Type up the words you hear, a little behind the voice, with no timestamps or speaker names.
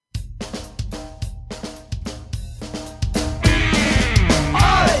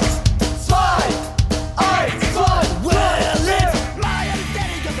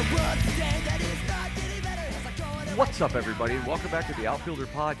everybody, and welcome back to the Outfielder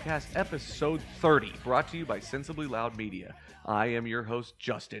Podcast, episode 30, brought to you by Sensibly Loud Media. I am your host,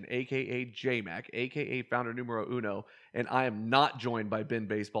 Justin, a.k.a. J-Mac, a.k.a. founder numero uno, and I am not joined by Ben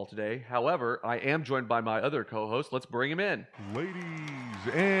Baseball today. However, I am joined by my other co-host. Let's bring him in.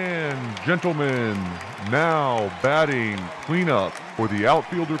 Ladies and gentlemen, now batting cleanup for the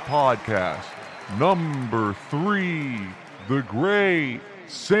Outfielder Podcast, number 3, the Great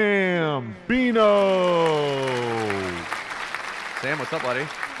Sambino. Sam, what's up, buddy?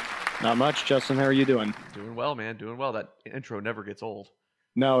 Not much, Justin. How are you doing? Doing well, man. Doing well. That intro never gets old.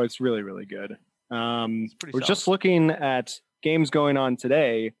 No, it's really, really good. We're solid. just looking at games going on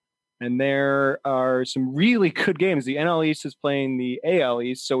today, and there are some really good games. The NL East is playing the AL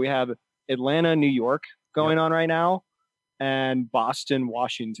East, so we have Atlanta, New York going on right now, and Boston,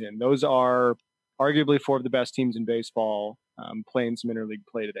 Washington. Those are arguably four of the best teams in baseball. Playing some interleague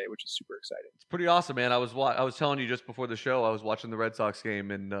play today, which is super exciting. It's pretty awesome, man. I was telling you just before the show, I was watching the Red Sox game,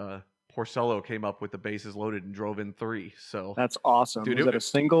 and Porcello came up with the bases loaded and drove in 3. So that's awesome. Dude, was that a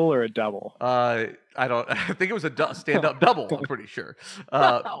single or a double? I think it was a stand-up double. I'm pretty sure.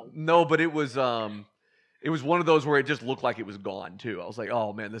 No, but it was one of those where it just looked like it was gone too. I was like,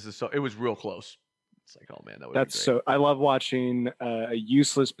 oh man, it was real close. It's like, oh man, that's so. I love watching a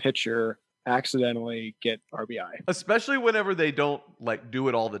useless pitcher accidentally get RBI, especially whenever they don't like do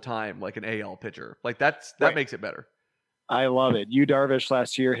it all the time, like an AL pitcher. Like that makes it better. I love it. Yu Darvish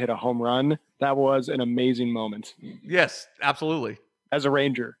last year hit a home run. That was an amazing moment. Yes, absolutely. As a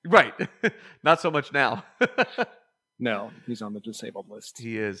Ranger, right? Not so much now. No, he's on the disabled list.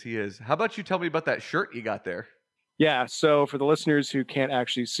 He is. How about you tell me about that shirt you got there? Yeah. So for the listeners who can't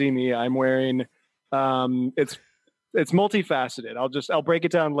actually see me, I'm wearing. It's multifaceted. I'll break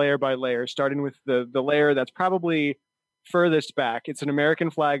it down layer by layer, starting with the layer that's probably furthest back. It's an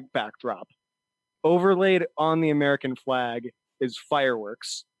American flag backdrop. Overlaid on the American flag is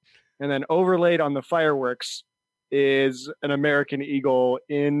fireworks. And then overlaid on the fireworks is an American eagle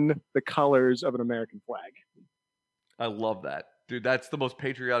in the colors of an American flag. I love that. Dude, that's the most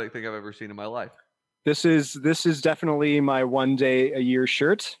patriotic thing I've ever seen in my life. This is definitely my 1 day a year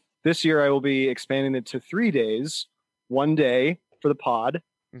shirt. This year I will be expanding it to 3 days. 1 day for the pod,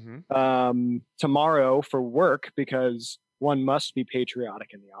 tomorrow for work, because one must be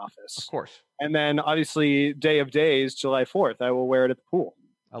patriotic in the office. Of course. And then obviously day of days, July 4th, I will wear it at the pool.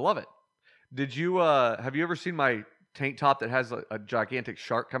 I love it. Did you, have you ever seen my tank top that has a gigantic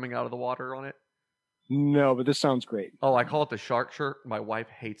shark coming out of the water on it? No, but this sounds great. Oh, I call it the shark shirt. My wife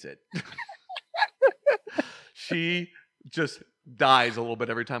hates it. She just dies a little bit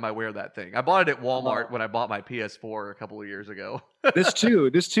every time I wear that thing. I bought it at Walmart when I bought my PS4 a couple of years ago. This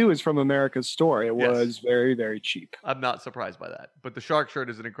too is from America's Store. It was very, very cheap. I'm not surprised by that. But the shark shirt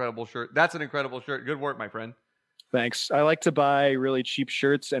is an incredible shirt. That's an incredible shirt. Good work, my friend. Thanks. I like to buy really cheap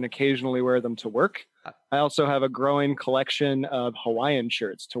shirts and occasionally wear them to work. I also have a growing collection of Hawaiian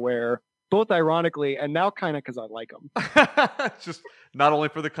shirts to wear, both ironically and now kind of because I like them. It's just not only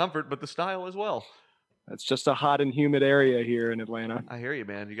for the comfort, but the style as well. It's just a hot and humid area here in Atlanta. I hear you,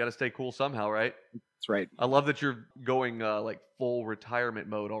 man. You got to stay cool somehow, right? That's right. I love that you're going like full retirement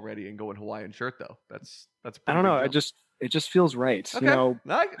mode already and going Hawaiian shirt though. That's. I don't know. It just feels right. Okay. You know,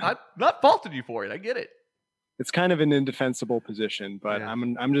 I'm not faulting you for it. I get it. It's kind of an indefensible position, but yeah.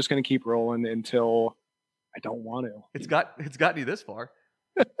 I'm just going to keep rolling until I don't want to. It's gotten you this far.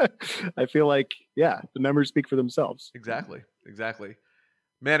 I feel like the numbers speak for themselves. Exactly.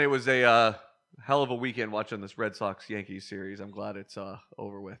 Man, it was a hell of a weekend watching this Red Sox Yankees series. I'm glad it's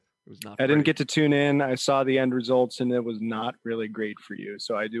over with. It was not. I didn't get to tune in. I saw the end results, and it was not really great for you.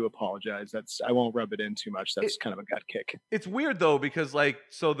 So I do apologize. I won't rub it in too much. That's kind of a gut kick. It's weird though, because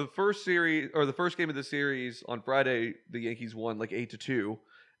so the first game of the series on Friday, the Yankees won 8-2,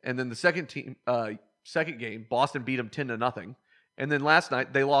 and then the second game, Boston beat them 10-0. And then last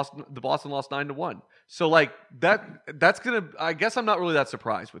night Boston lost 9-1. So that's gonna. I guess I'm not really that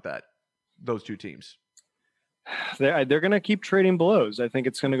surprised with that. Those two teams. They're going to keep trading blows. I think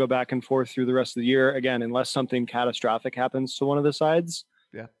it's going to go back and forth through the rest of the year. Again, unless something catastrophic happens to one of the sides.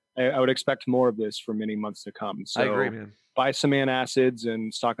 Yeah, I would expect more of this for many months to come. So I agree, man. Buy some antacids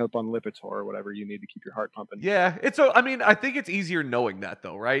and stock up on Lipitor or whatever you need to keep your heart pumping. Yeah, I think it's easier knowing that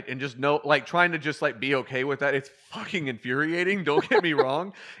though, right? And just trying to just be okay with that. It's fucking infuriating. Don't get me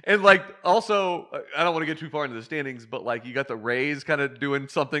wrong. And also, I don't want to get too far into the standings, but you got the Rays kind of doing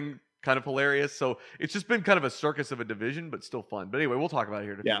something kind of hilarious. So it's just been kind of a circus of a division, but still fun. But anyway, we'll talk about it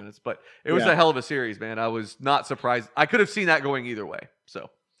here in a few minutes. But it was a hell of a series, man. I was not surprised. I could have seen that going either way. So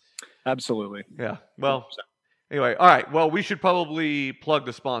absolutely. Yeah. Well, anyway. All right. Well, we should probably plug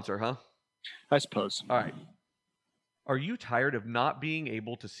the sponsor, huh? I suppose. All right. Are you tired of not being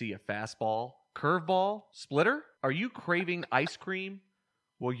able to see a fastball, curveball, splitter? Are you craving ice cream?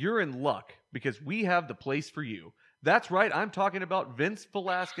 Well, you're in luck because we have the place for you. That's right, I'm talking about Vince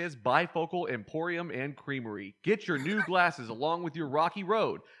Velasquez Bifocal Emporium and Creamery. Get your new glasses along with your Rocky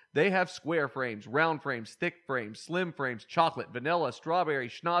Road. They have square frames, round frames, thick frames, slim frames, chocolate, vanilla, strawberry,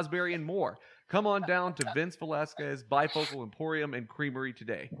 schnozberry, and more. Come on down to Vince Velasquez Bifocal Emporium and Creamery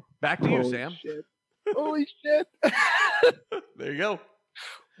today. Back to you, Sam. Shit. Holy shit. There you go.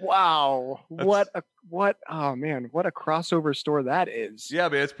 Wow. What a crossover store that is. Yeah,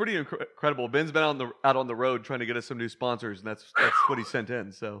 man, it's pretty incredible. Ben's been out on the road trying to get us some new sponsors, and that's what he sent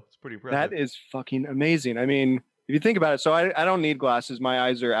in. So it's pretty impressive. That is fucking amazing. I mean, if you think about it, so I don't need glasses. My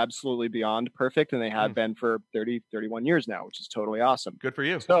eyes are absolutely beyond perfect, and they have been for 30, 31 years now, which is totally awesome. Good for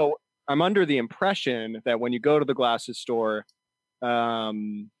you. So I'm under the impression that when you go to the glasses store,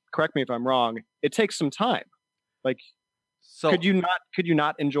 correct me if I'm wrong, it takes some time. Like, so could you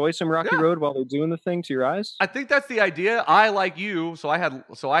not enjoy some Rocky Road while they're doing the thing to your eyes? I think that's the idea. I, like you, so I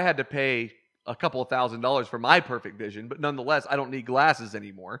had to pay a couple of $1,000s for my perfect vision, but nonetheless, I don't need glasses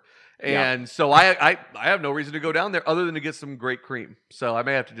anymore. And so I have no reason to go down there other than to get some great cream. So I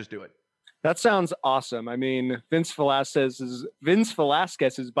may have to just do it. That sounds awesome. I mean, Vince Velasquez's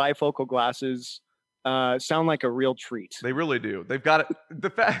bifocal glasses sound like a real treat. They really do. They've got it. The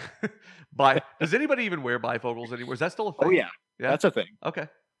fact does anybody even wear bifocals anymore? Is that still a thing? Oh yeah, that's a thing. Okay,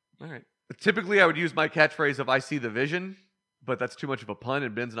 all right. Typically, I would use my catchphrase of "I see the vision," but that's too much of a pun,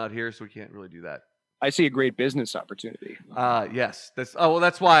 and Ben's not here, so we can't really do that. I see a great business opportunity. Yes. That's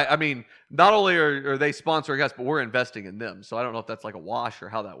why. I mean, not only are they sponsoring us, but we're investing in them. So I don't know if that's like a wash or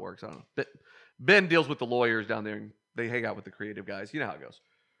how that works. I don't know. But Ben deals with the lawyers down there, and they hang out with the creative guys. You know how it goes.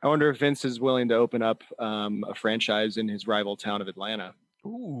 I wonder if Vince is willing to open up a franchise in his rival town of Atlanta.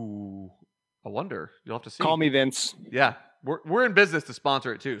 Ooh, I wonder. You'll have to see. Call me, Vince. Yeah, we're in business to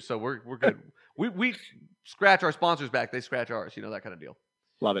sponsor it too, so we're good. we scratch our sponsors back; they scratch ours. You know, that kind of deal.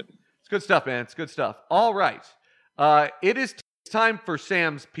 Love it. It's good stuff, man. It's good stuff. All right, it is time for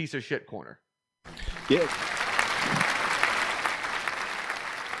Sam's piece of shit corner. Yeah.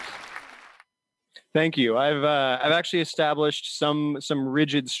 Thank you. I've actually established some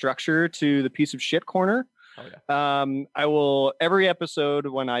rigid structure to the piece of shit corner. Oh yeah. I will every episode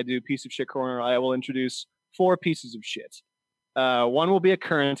when I do piece of shit corner, I will introduce 4 pieces of shit. One will be a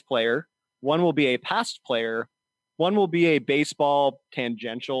current player, one will be a past player, one will be a baseball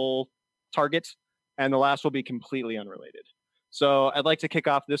tangential target, and the last will be completely unrelated. So I'd like to kick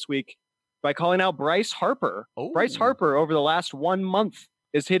off this week by calling out Bryce Harper. Oh. Bryce Harper over the last 1 month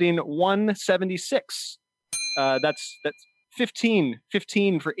is hitting 176. That's 15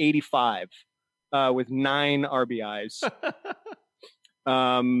 for 85 with 9 RBIs.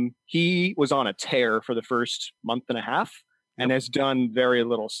 He was on a tear for the first month and a half and has done very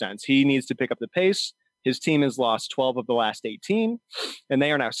little since. He needs to pick up the pace. His team has lost 12 of the last 18, and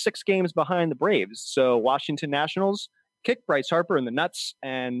they are now 6 games behind the Braves. So Washington Nationals, kick Bryce Harper in the nuts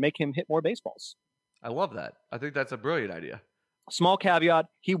and make him hit more baseballs. I love that. I think that's a brilliant idea. Small caveat,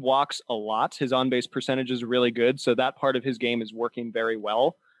 he walks a lot. His on-base percentage is really good, so that part of his game is working very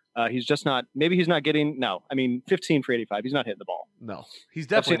well. He's just not, maybe he's not getting, 15 for 85. He's not hitting the ball. No, he's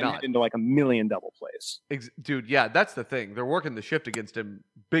definitely not. Into like a million double plays. Dude, yeah, that's the thing. They're working the shift against him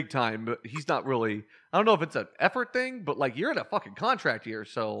big time, but he's not really, I don't know if it's an effort thing, but like you're in a fucking contract here,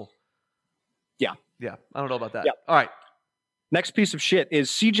 so. Yeah. Yeah, I don't know about that. Yeah. All right. Next piece of shit is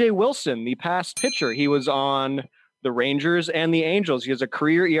CJ Wilson, the past pitcher. He was on the Rangers and the Angels. He has a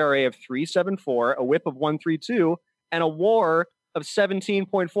career ERA of 3.74, a whip of 1.32, and a WAR of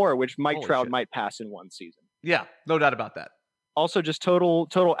 17.4, which Mike Holy Trout shit. might pass in one season. Yeah, no doubt about that. Also, just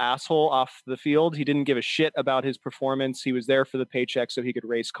total asshole off the field. He didn't give a shit about his performance. He was there for the paycheck so he could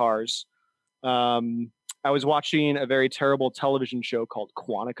race cars. I was watching a very terrible television show called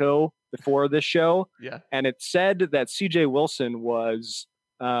Quantico before this show. Yeah. And it said that CJ Wilson was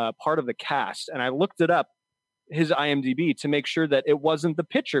part of the cast. And I looked it up, his IMDb, to make sure that it wasn't the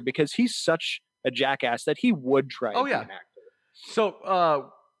pitcher, because he's such a jackass that he would try to be an actor. So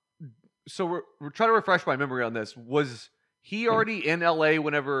we're trying to refresh my memory on this. Was he already in LA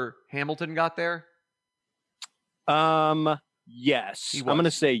whenever Hamilton got there? Yes. I'm going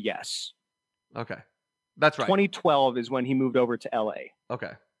to say yes. Okay. That's right. 2012 is when he moved over to LA.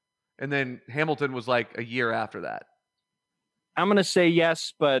 Okay. And then Hamilton was like a year after that. I'm going to say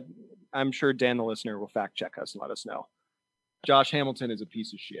yes, but I'm sure Dan, the listener, will fact check us and let us know. Josh Hamilton is a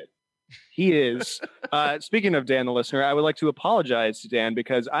piece of shit. He is. Speaking of Dan, the listener, I would like to apologize to Dan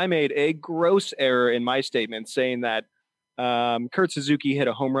because I made a gross error in my statement saying that Kurt Suzuki hit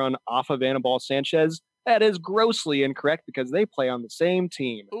a home run off of Anibal Sanchez. That is grossly incorrect because they play on the same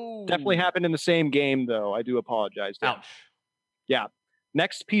team. Ooh. Definitely happened in the same game, though. I do apologize. Dan. Ouch. Yeah.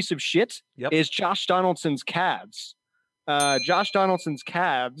 Next piece of shit is Josh Donaldson's Cavs. Josh Donaldson's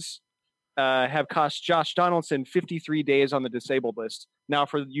Cavs have cost Josh Donaldson 53 days on the disabled list. Now,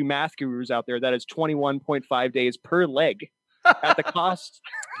 for you math gurus out there, that is 21.5 days per leg at the cost.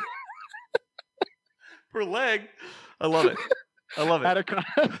 Per leg? I love it. I love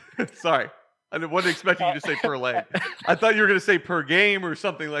it. Sorry. I wasn't expecting you to say per leg. I thought you were going to say per game or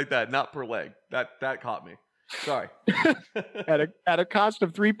something like that, not per leg. That caught me. Sorry. at a cost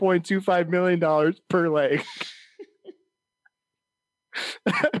of $3.25 million per leg.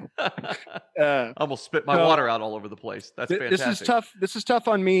 I almost spit my water out all over the place. That's fantastic. This is tough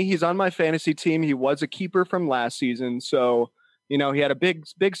on me. He's on my fantasy team. He was a keeper from last season, so he had a big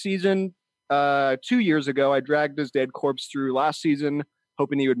season 2 years ago. I dragged his dead corpse through last season,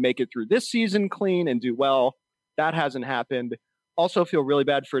 hoping he would make it through this season clean and do well. That hasn't happened. Also feel really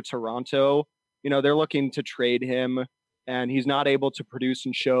bad for Toronto. They're looking to trade him, and he's not able to produce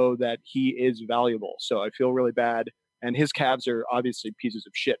and show that he is valuable. So I feel really bad. And his Cavs are obviously pieces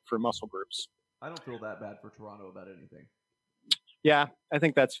of shit for muscle groups. I don't feel that bad for Toronto about anything. Yeah, I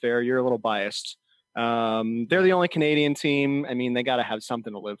think that's fair. You're a little biased. They're the only Canadian team. I mean, they got to have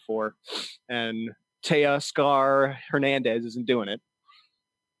something to live for. And Teoscar Hernandez isn't doing it.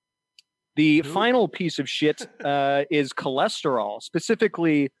 The final piece of shit is cholesterol,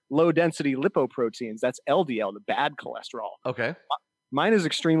 specifically low-density lipoproteins. That's LDL, the bad cholesterol. Okay. Mine is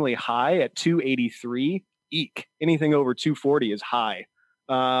extremely high at 283. Eek. Anything over 240 is high.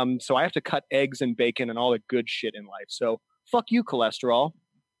 So I have to cut eggs and bacon and all the good shit in life. So fuck you, cholesterol.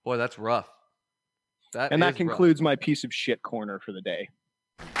 Boy, that's rough. That concludes rough. My piece of shit corner for the day.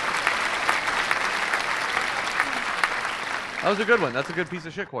 That was a good one. That's a good piece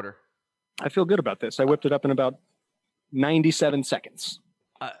of shit quarter. I feel good about this. I whipped it up in about 97 seconds.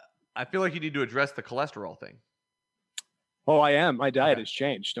 I feel like you need to address the cholesterol thing. Oh, I am. My diet has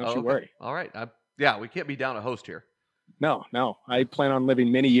changed. Don't you worry. All right. Yeah, we can't be down a host here. No. I plan on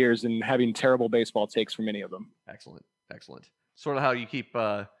living many years and having terrible baseball takes for many of them. Excellent. Sort of how you keep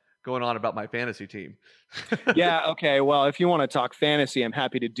going on about my fantasy team. Yeah, okay. Well, if you want to talk fantasy, I'm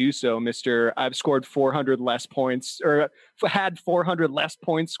happy to do so, Mr. I've scored 400 less points, or had 400 less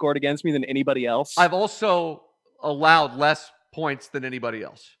points scored against me than anybody else. I've also allowed less points than anybody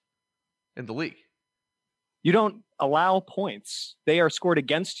else in the league. You don't allow points. They are scored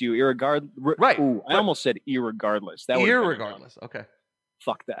against you, irregardless. Right. Ooh, I almost said irregardless. Irregardless. Okay.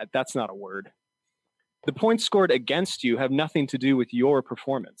 Fuck that. That's not a word. The points scored against you have nothing to do with your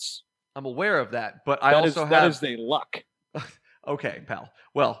performance. I'm aware of that, but that is the luck. Okay, pal.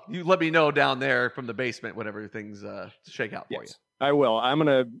 Well, you let me know down there from the basement whenever things shake out for you. I will. I'm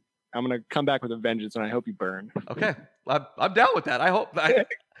gonna come back with a vengeance, and I hope you burn. Okay, I'm down with that. I hope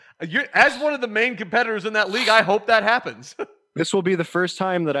you're, as one of the main competitors in that league, I hope that happens. This will be the first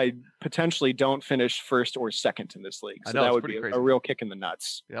time that I potentially don't finish first or second in this league. So that would be a real kick in the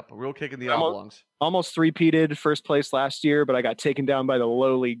nuts. Yep, a real kick in the oblongs. Almost three-peated first place last year, but I got taken down by the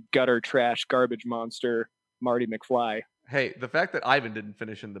lowly gutter trash garbage monster, Marty McFly. Hey, the fact that Ivan didn't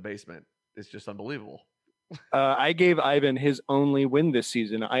finish in the basement is just unbelievable. I gave Ivan his only win this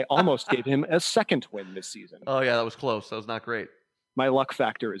season. I almost gave him a second win this season. Oh, yeah, that was close. That was not great. My luck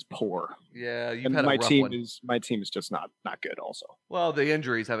factor is poor. Yeah, you've had a rough one. My team is just not good also. Well, the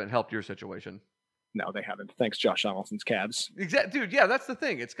injuries haven't helped your situation. No, they haven't. Thanks, Josh Donaldson's Cavs. Exactly, dude. Yeah, that's the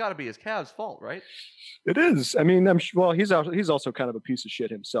thing. It's got to be his Cavs' fault, right? It is. I mean, he's also kind of a piece of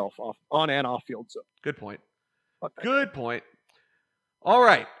shit himself, on and off field. So good point. Good point. All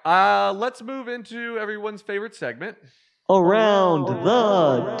right, let's move into everyone's favorite segment. Around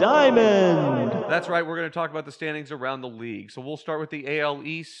the Diamond. That's right. We're going to talk about the standings around the league. So we'll start with the AL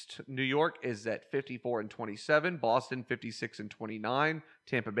East. New York is at 54-27. Boston 56-29.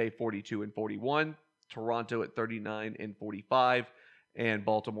 Tampa Bay 42-41. Toronto at 39-45. And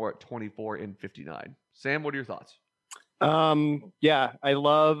Baltimore at 24-59. Sam, what are your thoughts? Yeah, I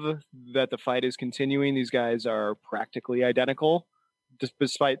love that the fight is continuing. These guys are practically identical.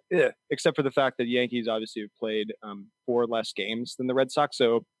 Despite, except for the fact that Yankees obviously have played 4 less games than the Red Sox,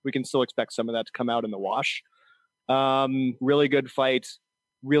 so we can still expect some of that to come out in the wash. Really good fight,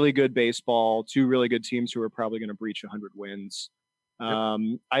 really good baseball, 2 really good teams who are probably going to breach 100 wins.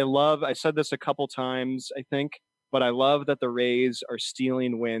 I said this a couple times, I think, but I love that the Rays are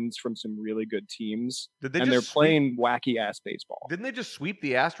stealing wins from some really good teams, and they're playing wacky-ass baseball. Didn't they just sweep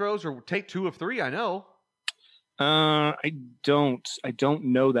the Astros or take 2 of 3? I know. I don't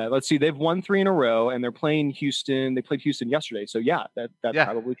know that. Let's see. They've won 3 in a row, and they're playing Houston. They played Houston yesterday, so yeah, that's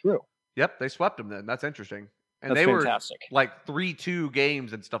probably true. Yep, they swept them then. That's interesting. And That's they fantastic. were like 3-2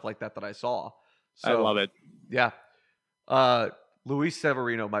 games and stuff like that I saw. So, I love it. Yeah. Luis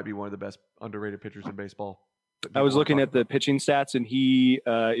Severino might be one of the best underrated pitchers in baseball. I was looking at the pitching stats, and he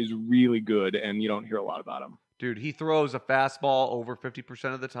is really good, and you don't hear a lot about him. Dude, he throws a fastball over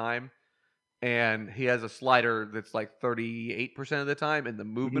 50% of the time, and he has a slider that's like 38% of the time, and the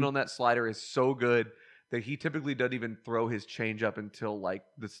movement on that slider is so good that he typically doesn't even throw his changeup until like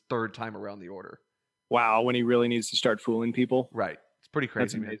this third time around the order. Wow, when he really needs to start fooling people. Right. It's pretty crazy.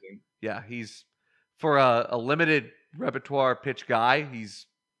 That's amazing. Man. Yeah, he's for a limited repertoire pitch guy, he's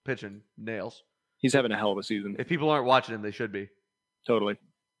pitching nails. He's having a hell of a season. If people aren't watching him, they should be. Totally.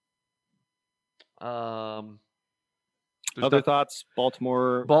 Other thoughts?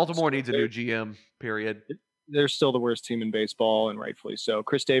 Baltimore needs a new GM, period. They're still the worst team in baseball, and rightfully so.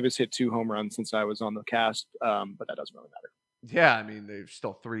 Chris Davis hit 2 home runs since I was on the cast, but that doesn't really matter. Yeah, I mean, they're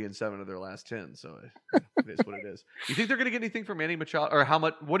still 3-7 of their last 10, so it is what it is. You think they're going to get anything from Manny Machado? Or how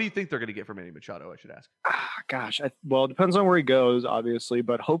much? What do you think they're going to get from Manny Machado, I should ask? Well, it depends on where he goes, obviously,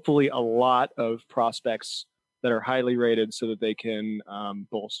 but hopefully a lot of prospects that are highly rated so that they can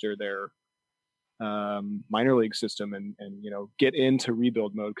bolster their minor league system and get into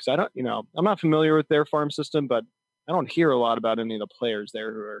rebuild mode. Because I'm not familiar with their farm system, but I don't hear a lot about any of the players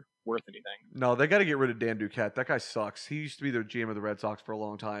there who are worth anything. No, they got to get rid of Dan Duquette. That guy sucks. He used to be their GM of the Red Sox for a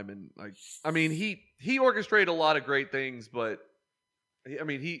long time, and he orchestrated a lot of great things, but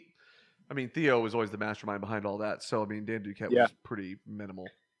Theo was always the mastermind behind all that. So Dan Duquette was pretty minimal.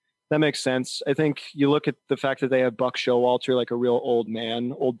 That makes sense. I think you look at the fact that they have Buck Showalter, like a real old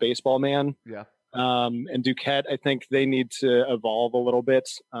baseball man. Yeah. And Duquette, I think they need to evolve a little bit,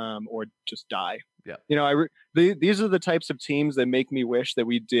 or just die. Yeah. These are the types of teams that make me wish that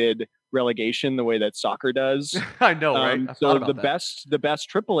we did relegation the way that soccer does. I know, right? So the best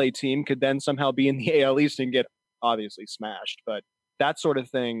AAA team could then somehow be in the AL East and get obviously smashed. But that sort of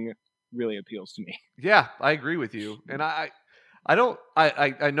thing really appeals to me. Yeah, I agree with you. And I know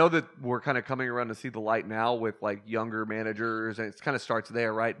that we're kind of coming around to see the light now with like younger managers, and it kind of starts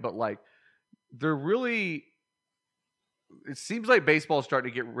there, right? But like it seems like baseball's starting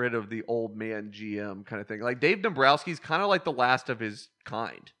to get rid of the old man GM kind of thing. Like Dave Dombrowski's kind of like the last of his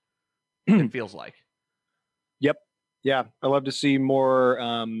kind. It feels like. Yep. Yeah. I love to see more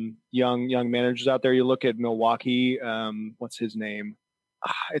young managers out there. You look at Milwaukee. What's his name?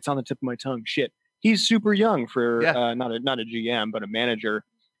 It's on the tip of my tongue. Shit. He's super young for not a GM, but a manager.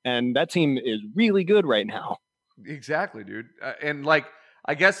 And that team is really good right now. Exactly, dude. And like,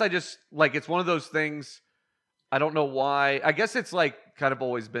 I guess I just like, it's one of those things. I don't know why. I guess it's like kind of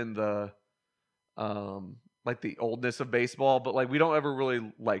always been the like the oldness of baseball, but like we don't ever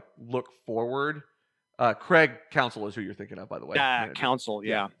really like look forward. Craig Counsell is who you're thinking of, by the way. Counsell,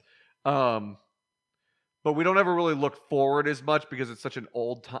 yeah. But we don't ever really look forward as much because it's such an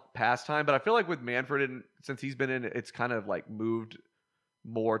old pastime. But I feel like with Manfred, and since he's been in it, it's kind of like moved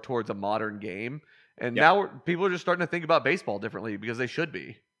more towards a modern game. And now people are just starting to think about baseball differently because they should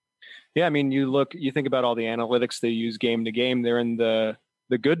be. Yeah, I mean, you think about all the analytics they use game to game. They're in the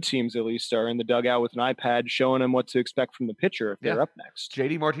good teams, at least, are in the dugout with an iPad showing them what to expect from the pitcher if they're up next.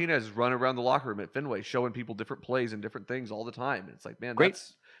 JD Martinez run around the locker room at Fenway showing people different plays and different things all the time. And it's like, man, great.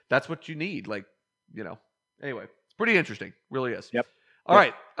 That's what you need. Like, anyway, it's pretty interesting. Really is. Yep. All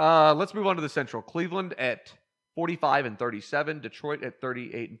right. Let's move on to the Central. Cleveland at 45-37, Detroit at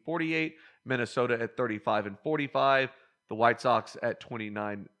 38-48, Minnesota at 35-45. The White Sox at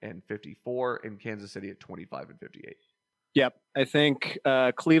 29-54, and Kansas City at 25-58. Yep, I think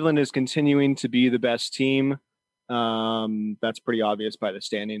Cleveland is continuing to be the best team. That's pretty obvious by the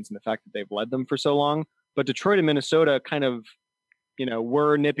standings and the fact that they've led them for so long. But Detroit and Minnesota kind of,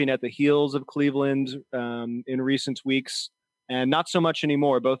 were nipping at the heels of Cleveland in recent weeks, and not so much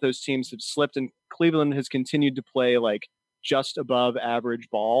anymore. Both those teams have slipped, and Cleveland has continued to play like just above average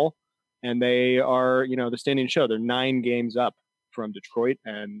ball. And they are, the standings show they're 9 games up from Detroit,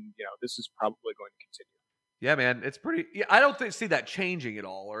 and this is probably going to continue. Yeah, man, it's pretty. Yeah, I don't see that changing at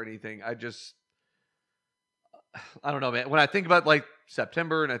all or anything. I don't know, man. When I think about like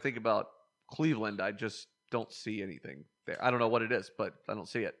September and I think about Cleveland, I just don't see anything there. I don't know what it is, but I don't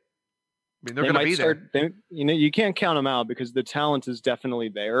see it. I mean, they're going to be there. You can't count them out because the talent is definitely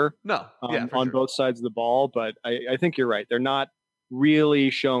there. No, on both sides of the ball, but I think you're right. They're not really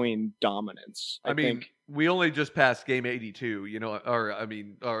showing dominance. I think we only just passed game 82,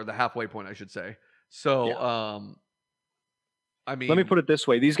 or the halfway point, I should say. So, let me put it this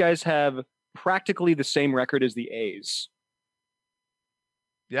way. These guys have practically the same record as the A's.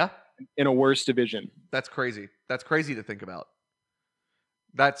 Yeah. In a worse division. That's crazy. That's crazy to think about.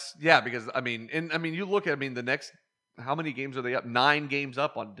 Because you look at the next. How many games are they up? 9 games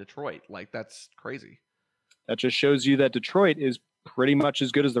up on Detroit. Like, that's crazy. That just shows you that Detroit is pretty much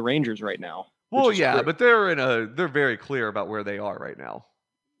as good as the Rangers right now. Well, yeah, but they're very clear about where they are right now.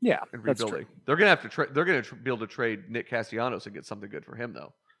 Yeah, in that's rebuilding. true. They're gonna have to. They're gonna be able to trade Nick Castellanos and get something good for him,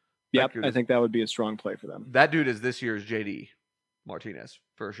 though. Yep, I think that would be a strong play for them. That dude is this year's JD Martinez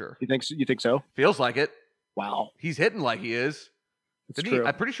for sure. You think so? Feels like it. Wow, he's hitting like he is. It's true.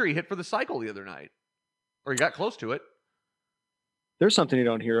 I'm pretty sure he hit for the cycle the other night, or he got close to it. There's something you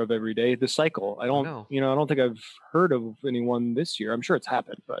don't hear of every day. The cycle. I don't think I've heard of anyone this year. I'm sure it's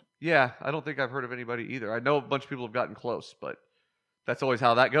happened, but yeah, I don't think I've heard of anybody either. I know a bunch of people have gotten close, but that's always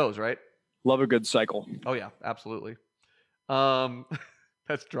how that goes, right? Love a good cycle. Oh yeah, absolutely.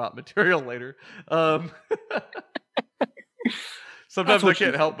 That's drop material later. Sometimes I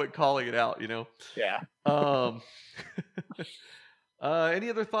can't help but calling it out, Yeah. Any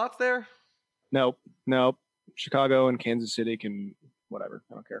other thoughts there? Nope. Chicago and Kansas City can whatever.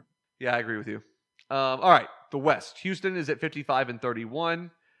 I don't care. Yeah, I agree with you. All right, the West. Houston is at 55-31.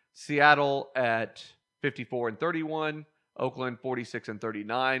 Seattle at 54-31. Oakland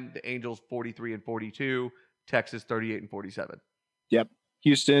 46-39. The Angels 43-42. Texas 38-47. Yep.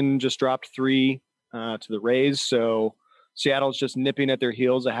 Houston just dropped 3 to the Rays, so Seattle's just nipping at their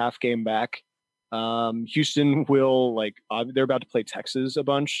heels a half game back. Houston will they're about to play Texas a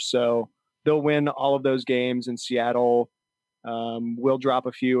bunch, so they'll win all of those games, and Seattle will drop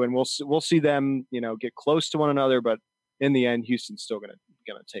a few, and we'll see them get close to one another. But in the end, Houston's still gonna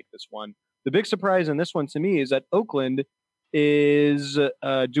take this one. The big surprise in this one to me is that Oakland is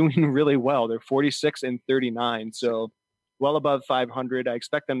doing really well. They're 46-39, so well above 500. I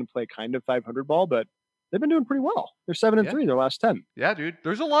expect them to play kind of 500 ball, but they've been doing pretty well. They're 7-3 their last 10. Yeah, dude.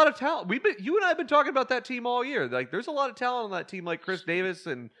 There's a lot of talent. You and I have been talking about that team all year. Like, there's a lot of talent on that team, like Chris Davis,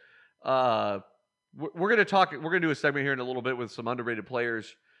 and we're gonna talk. We're gonna do a segment here in a little bit with some underrated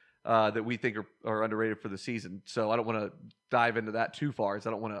players that we think are underrated for the season. So I don't want to dive into that too far, as I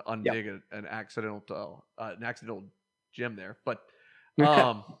don't want to undig an accidental gem there. But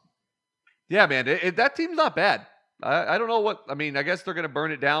yeah, man, that team's not bad. I don't know what. I mean, I guess they're gonna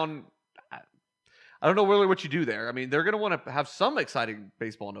burn it down. I don't know really what you do there. I mean, they're going to want to have some exciting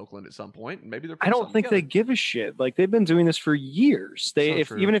baseball in Oakland at some point. And maybe they're. I don't think they give a shit. Like, they've been doing this for years.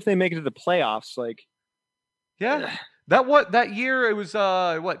 Even if they make it to the playoffs, that year it was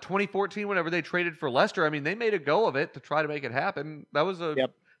 2014 whenever they traded for Lester. I mean, they made a go of it to try to make it happen. That was a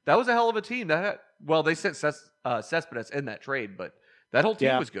hell of a team. They sent Cespedes in that trade, but that whole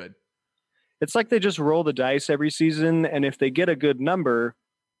team was good. It's like they just roll the dice every season, and if they get a good number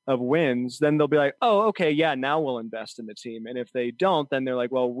of wins, then they'll be like, oh, okay, yeah, now we'll invest in the team. And if they don't, then they're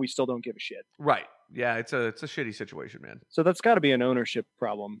like, well, we still don't give a shit. Right. Yeah, it's a shitty situation, man. So that's got to be an ownership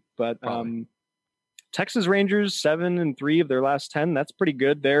problem. But Texas Rangers 7-3 of their last 10. That's pretty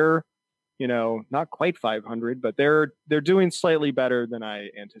good. They're, not quite 500, but they're doing slightly better than I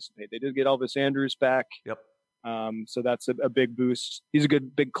anticipate. They did get Elvis Andrus back. Yep. So that's a big boost. He's a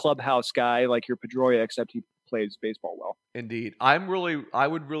good big clubhouse guy like your Pedroia, except he plays baseball well. Indeed. I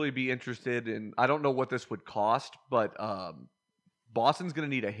would really be interested in, I don't know what this would cost, but Boston's going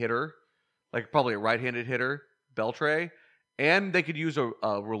to need a hitter, like probably a right-handed hitter, Beltre, and they could use a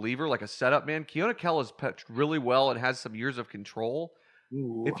reliever, like a setup man. Keona Kell has pitched really well and has some years of control.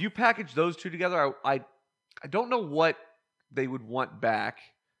 Ooh. If you package those two together, I don't know what they would want back.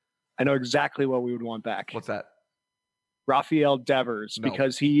 I know exactly what we would want back. What's that? Rafael Devers,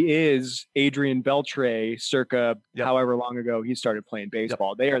 because he is Adrian Beltre circa however long ago he started playing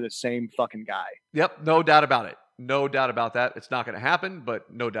baseball. They are the same fucking guy. Yep, no doubt about it. No doubt about that. It's not going to happen,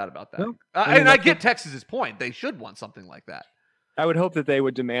 but no doubt about that. Nope. And I get Texas's point. They should want something like that. I would hope that they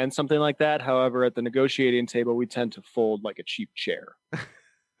would demand something like that. However, at the negotiating table, we tend to fold like a cheap chair.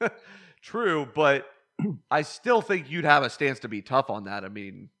 True, but I still think you'd have a stance to be tough on that. I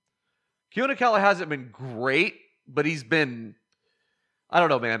mean, Keona Kell hasn't been great, but he's been, I don't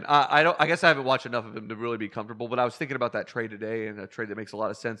know, man. I guess I haven't watched enough of him to really be comfortable, but I was thinking about that trade today, and a trade that makes a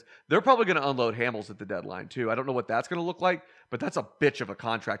lot of sense. They're probably going to unload Hamels at the deadline, too. I don't know what that's going to look like, but that's a bitch of a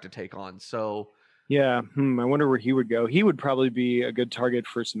contract to take on. So, yeah, I wonder where he would go. He would probably be a good target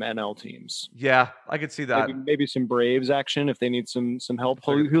for some NL teams. Yeah, I could see that. Maybe some Braves action if they need some help.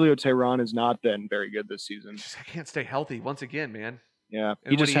 Julio Teheran has not been very good this season. I can't stay healthy once again, man. Yeah,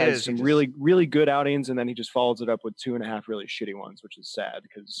 he just has some really, really good outings, and then he just follows it up with 2.5 really shitty ones, which is sad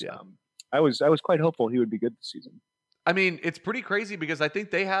because I was quite hopeful he would be good this season. I mean, it's pretty crazy because I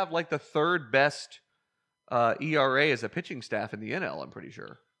think they have like the third best ERA as a pitching staff in the NL. I'm pretty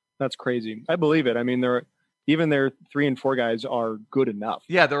sure. That's crazy. I believe it. I mean, even their 3 and 4 guys are good enough.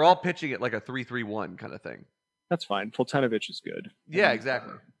 Yeah, they're all pitching at like a 3-3-1 kind of thing. That's fine. Fultenovich is good. Yeah, And,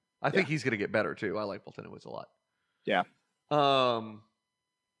 exactly. I think he's going to get better too. I like Fultenovich a lot. Yeah. But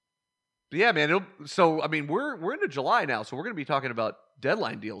yeah, man. So I mean, we're into July now, so we're going to be talking about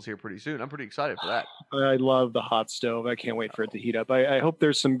deadline deals here pretty soon. I'm pretty excited for that. I love the hot stove. I can't wait for it to heat up. I hope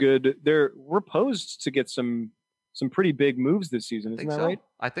there's some good. We're posed to get some pretty big moves this season. Isn't that right?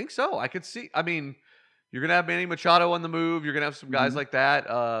 I think so. I could see. I mean, you're going to have Manny Machado on the move. You're going to have some guys like that.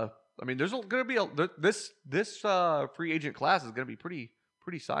 I mean, there's going to be this free agent class is going to be pretty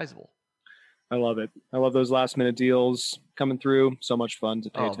sizable. I love it. I love those last minute deals coming through. So much fun to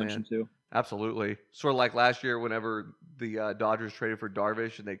pay attention to. Absolutely. Sort of like last year whenever the Dodgers traded for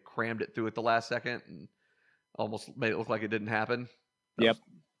Darvish and they crammed it through at the last second and almost made it look like it didn't happen. Yep.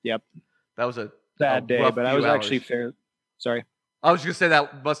 That was a bad day, but I was actually fair. Sorry. I was just going to say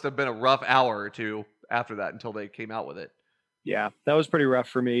that must have been a rough hour or two after that until they came out with it. Yeah, that was pretty rough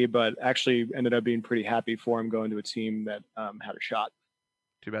for me, but actually ended up being pretty happy for him going to a team that had a shot.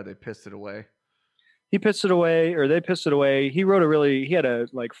 Too bad they pissed it away. He pissed it away, or they pissed it away. He had a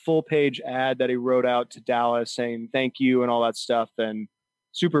full page ad that he wrote out to Dallas saying thank you and all that stuff, and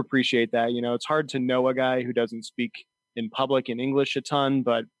super appreciate that. You know, it's hard to know a guy who doesn't speak in public in English a ton,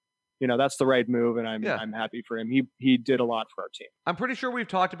 but you know, that's the right move, and I'm happy for him. He did a lot for our team. I'm pretty sure we've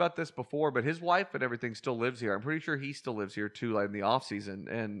talked about this before, but his wife and everything still lives here. I'm pretty sure he still lives here too, like in the off season.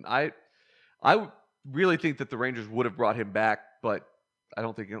 And I really think that the Rangers would have brought him back, but I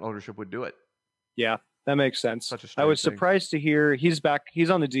don't think ownership would do it. Yeah, that makes sense. Such a I was strange thing. surprised to hear he's back. He's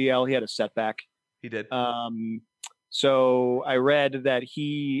on the DL. He had a setback. He did. So I read that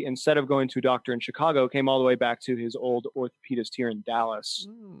he, instead of going to a doctor in Chicago, came all the way back to his old orthopedist here in Dallas.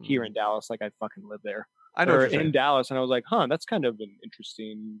 Here in Dallas, like I fucking live there. I know. Or in Dallas, and I was like, that's kind of an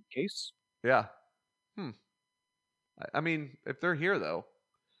interesting case. Yeah. I mean, if they're here though.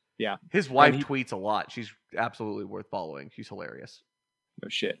 Yeah. His wife tweets a lot. She's absolutely worth following. She's hilarious. No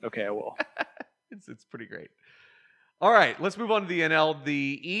shit. Okay, I will. It's pretty great. All right, let's move on to the NL.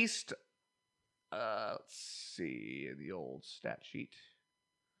 The East. Let's see the old stat sheet.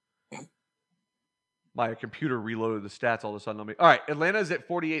 My computer reloaded the stats all of a sudden on me. All right, Atlanta's at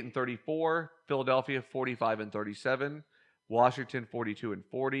 48-34. Philadelphia 45-37. Washington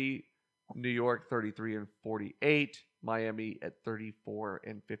 42-40. New York 33-48. Miami at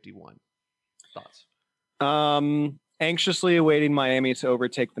 34-51. Thoughts? Anxiously awaiting Miami to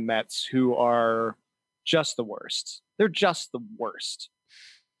overtake the Mets, who are just the worst. They're just the worst.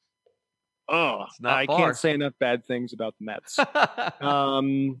 Oh, I can't say enough bad things about the Mets.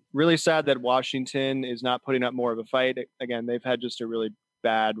 Really sad that Washington is not putting up more of a fight. Again, they've had just a really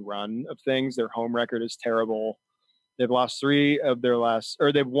bad run of things. Their home record is terrible. They've lost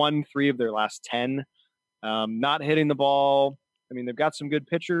they've won 3 of their last 10. Not hitting the ball. I mean, they've got some good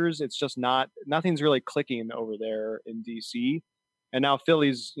pitchers. It's just nothing's really clicking over there in DC. And now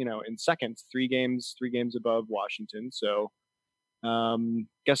Philly's, in second, 3 games above Washington. So,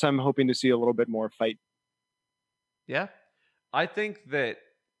 guess I'm hoping to see a little bit more fight. Yeah. I think that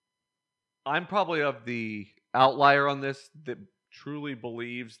I'm probably of the outlier on this that truly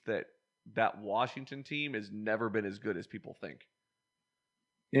believes that Washington team has never been as good as people think.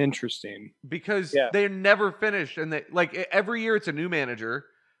 Interesting. Because they're never finished, and every year it's a new manager.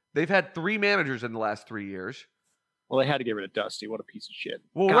 They've had 3 managers in the last 3 years. Well, they had to get rid of Dusty. What a piece of shit.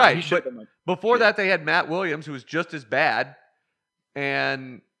 Well, God, right. But before that, they had Matt Williams, who was just as bad.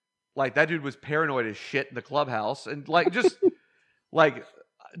 And that dude was paranoid as shit in the clubhouse. And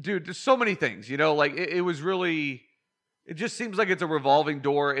dude, there's so many things, it was really, it just seems like it's a revolving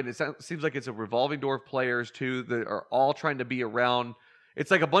door. And it seems like it's a revolving door of players too, that are all trying to be around. It's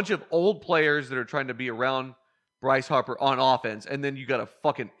like a bunch of old players that are trying to be around Bryce Harper on offense. And then you got a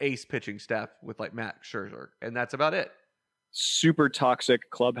fucking ace pitching staff with Matt Scherzer. And that's about it. Super toxic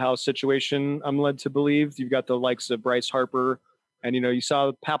clubhouse situation, I'm led to believe. You've got the likes of Bryce Harper. And, you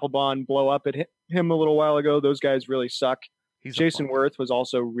saw Papelbon blow up at him a little while ago. Those guys really suck. Jason Worth was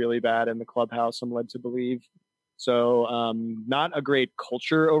also really bad in the clubhouse, I'm led to believe. So not a great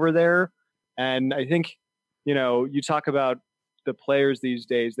culture over there. And I think, you talk about the players these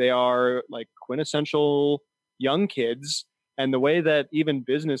days, they are quintessential young kids. And the way that even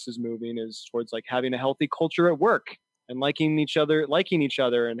business is moving is towards having a healthy culture at work and liking each other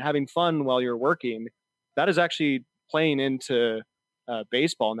and having fun while you're working. That is actually playing into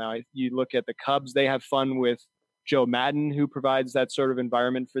baseball now. You look at the Cubs, they have fun with Joe Madden, who provides that sort of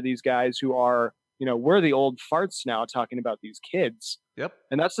environment for these guys who are, we're the old farts now talking about these kids. Yep.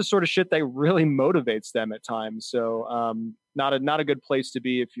 And that's the sort of shit that really motivates them at times. So not a good place to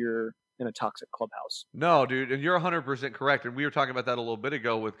be if you're in a toxic clubhouse. No, dude, and you're 100% correct. And we were talking about that a little bit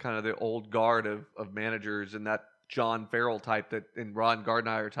ago with kind of the old guard of managers and that John Farrell type and Ron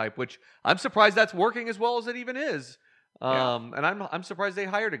Gardner type, which I'm surprised that's working as well as it even is. And I'm surprised they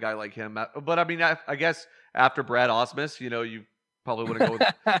hired a guy like him. But I mean, I guess after Brad Ausmus, you probably wouldn't go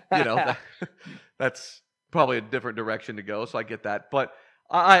with, that's probably a different direction to go. So I get that. But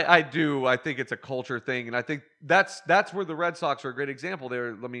I think it's a culture thing. And I think that's where the Red Sox are a great example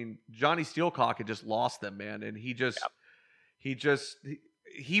there. I mean, Johnny Steelcock had just lost them, man. And he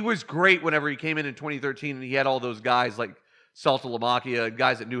was great whenever he came in 2013 and he had all those guys like Salta Lamacchia,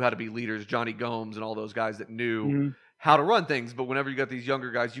 guys that knew how to be leaders, Johnny Gomes and all those guys that knew how to run things. But whenever you got these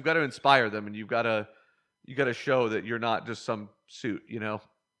younger guys, you got to inspire them and you got to show that you're not just some suit,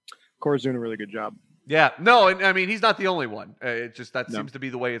 Cora's doing a really good job. Yeah, no, and I mean, he's not the only one. It just, seems to be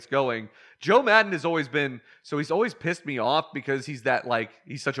the way it's going. Joe Madden has always been, so he's always pissed me off because he's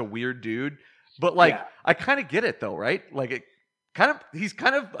he's such a weird dude. But I kind of get it though, right? Like he's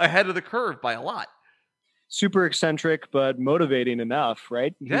kind of ahead of the curve by a lot. Super eccentric, but motivating enough,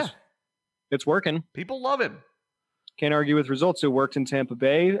 right? It's working. People love him. Can't argue with results. It worked in Tampa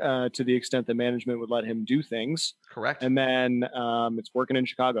Bay to the extent that management would let him do things. Correct. And then it's working in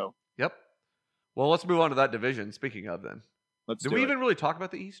Chicago. Yep. Well, let's move on to that division. Speaking of, then, did we even really talk about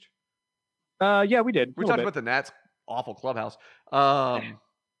the East? Yeah, we did. We talked about the Nats' awful clubhouse. All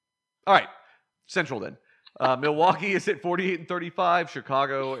right, Central then. Milwaukee is at 48-35.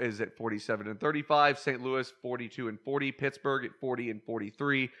 Chicago is at 47-35. St. Louis 42-40. Pittsburgh at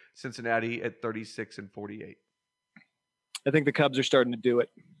 40-43. Cincinnati at 36-48. I think the Cubs are starting to do it.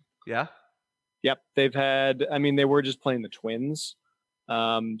 Yeah. Yep, they've had. I mean, they were just playing the Twins.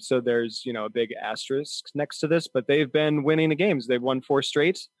 So there's, a big asterisk next to this, but they've been winning the games. They've won 4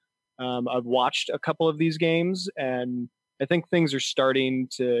 straight. I've watched a couple of these games and I think things are starting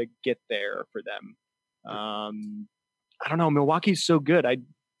to get there for them. I don't know. Milwaukee's so good. I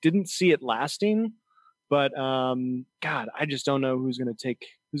didn't see it lasting, but, God, I just don't know who's going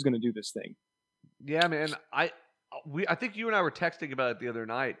to do this thing. Yeah, man. I think you and I were texting about it the other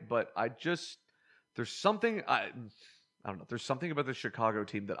night, but there's something I don't know. There's something about the Chicago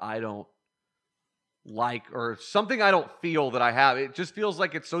team that I don't like or something I don't feel that I have. It just feels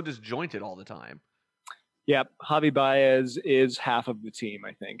like it's so disjointed all the time. Yep. Javi Baez is half of the team,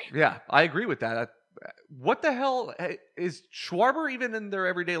 I think. Yeah, I agree with that. What the hell? Is Schwarber even in their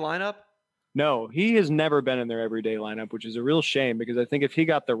everyday lineup? No, he has never been in their everyday lineup, which is a real shame because I think if he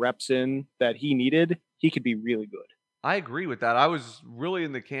got the reps in that he needed, he could be really good. I agree with that. I was really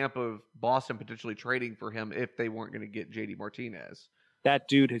in the camp of Boston potentially trading for him if they weren't going to get JD Martinez. That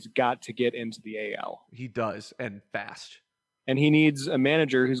dude has got to get into the AL. He does, and fast. And he needs a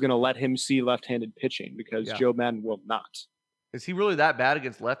manager who's going to let him see left-handed pitching because Joe Madden will not. Is he really that bad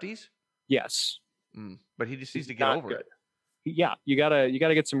against lefties? Yes. But he just needs to get over it. Yeah, you gotta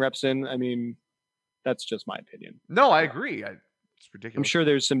get some reps in. I mean, that's just my opinion. No, I agree. It's ridiculous. I'm sure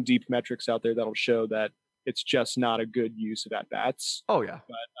there's some deep metrics out there that'll show that it's just not a good use of at-bats. Oh, yeah.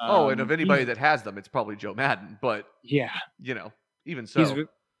 But, and of anybody that has them, it's probably Joe Madden. But, even so.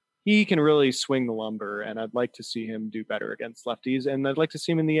 He can really swing the lumber, and I'd like to see him do better against lefties, and I'd like to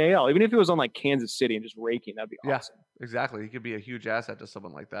see him in the AL. Even if it was on, like, Kansas City and just raking, that'd be awesome. Yeah, exactly. He could be a huge asset to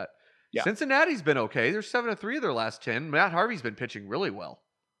someone like that. Yeah. Cincinnati's been okay. They're 7-3 of their last 10. Matt Harvey's been pitching really well.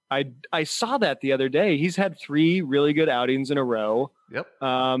 I saw that the other day. He's had 3 really good outings in a row.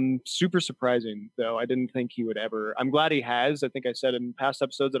 Yep. Super surprising, though. I didn't think he would ever. I'm glad he has. I think I said in past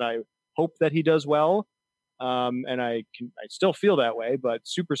episodes that I hope that he does well. And I still feel that way, but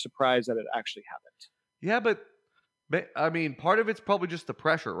super surprised that it actually happened. Yeah, but I mean, part of it's probably just the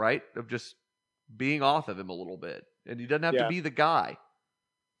pressure, right? Of just being off of him a little bit. And he doesn't have to be the guy.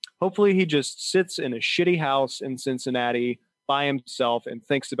 Hopefully he just sits in a shitty house in Cincinnati by himself and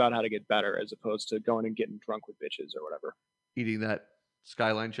thinks about how to get better as opposed to going and getting drunk with bitches or whatever. Eating that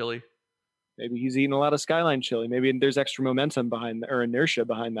Skyline chili. Maybe he's eating a lot of Skyline chili. Maybe there's extra momentum behind or inertia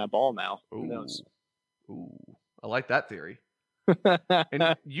behind that ball now. Who knows? Ooh, I like that theory.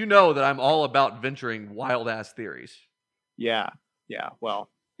 And you know that I'm all about venturing wild ass theories. Yeah. Well,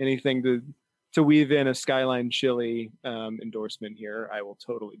 anything to weave in a Skyline chili endorsement here, I will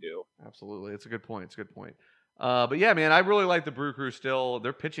totally do. Absolutely. It's a good point. But yeah, man, I really like the Brew Crew still.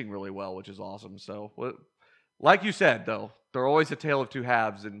 They're pitching really well, which is awesome. So, like you said, though, they're always a tale of two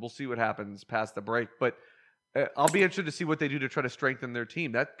halves, and we'll see what happens past the break. But I'll be interested to see what they do to try to strengthen their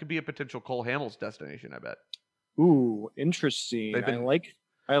team. That could be a potential Cole Hamels destination, I bet. Ooh, interesting.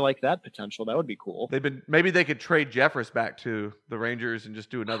 I like that potential. That would be cool. Maybe they could trade Jeffress back to the Rangers and just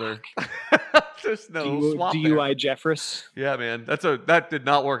do another. There's no swap there. DUI Jeffress. Yeah, man. That did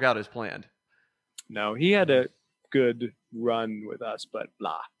not work out as planned. No, he had a good run with us, but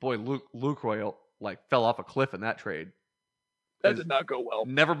blah. Boy, Luke Royal fell off a cliff in that trade. That did not go well.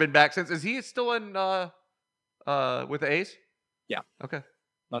 Never been back since. Is he still in with the A's? Yeah. Okay.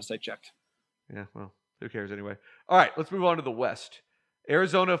 Last I checked. Yeah, well, who cares anyway? All right, let's move on to the West.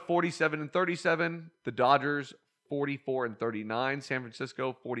 Arizona 47-37, the Dodgers 44-39, San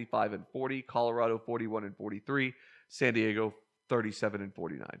Francisco 45-40, Colorado 41-43, San Diego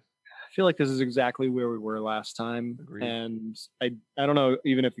 37-49. I feel like this is exactly where we were last time. Agreed. And I don't know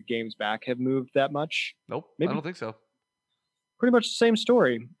even if the games back have moved that much. Nope, Maybe. I don't think so. Pretty much the same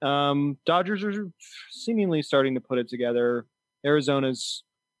story. Dodgers are seemingly starting to put it together. Arizona's,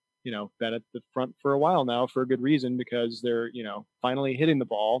 been at the front for a while now for a good reason because they're, finally hitting the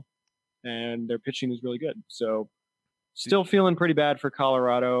ball and their pitching is really good. So still feeling pretty bad for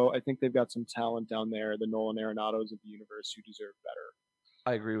Colorado. I think they've got some talent down there, the Nolan Arenados of the universe who deserve better.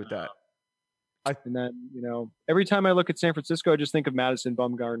 I agree with that. And then, every time I look at San Francisco, I just think of Madison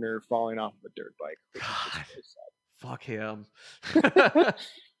Bumgarner falling off of a dirt bike. God, fuck him.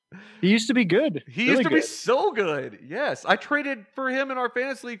 He used to be good. He used to be so good. Yes. I traded for him in our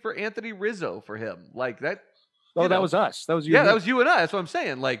fantasy league for Anthony Rizzo for him. Like that. Oh, that was us. That was you. Yeah, that was you and I. That's what I'm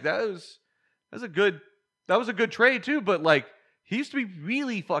saying. Like that was a good trade too, but he used to be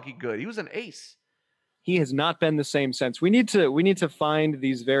really fucking good. He was an ace. He has not been the same since. We need to find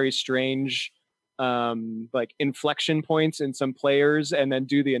these very strange inflection points in some players and then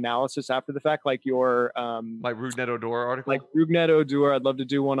do the analysis after the fact, like your my Rougned Odor article. Like Rougned Odor. I'd love to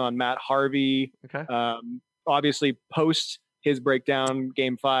do one on Matt Harvey. Okay. Obviously post his breakdown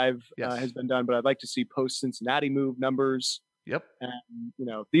game 5 Yes. has been done, but I'd like to see post Cincinnati move numbers. Yep. And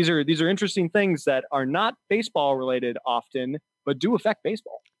these are interesting things that are not baseball related often, but do affect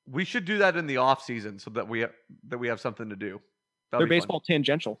baseball. We should do that in the off season so that we have something to do. They're baseball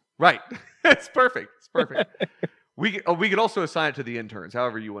tangential. Right. It's perfect. It's perfect. We could also assign it to the interns,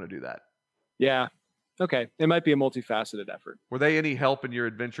 however you want to do that. Yeah. Okay. It might be a multifaceted effort. Were they any help in your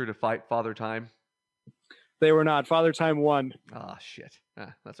adventure to fight Father Time? They were not. Father Time won. Ah, shit.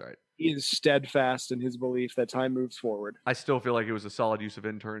 That's all right. He is steadfast in his belief that time moves forward. I still feel like it was a solid use of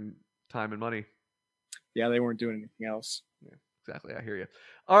intern time and money. Yeah, they weren't doing anything else. Yeah, exactly. I hear you.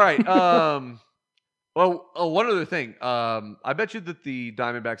 All right. Well, one other thing. I bet you that the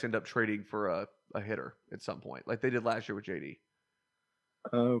Diamondbacks end up trading for a hitter at some point, like they did last year with JD.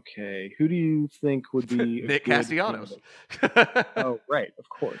 Okay. Who do you think would be Nick Castellanos? Oh, right. Of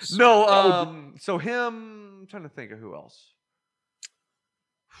course. No. So him. I'm trying to think of who else.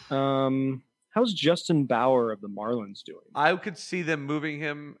 How's Justin Bauer of the Marlins doing? I could see them moving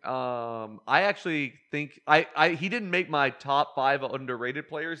him. I actually think he didn't make my top 5 underrated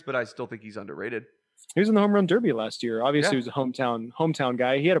players, but I still think he's underrated. He was in the home run derby last year. Obviously, Yeah. He was a hometown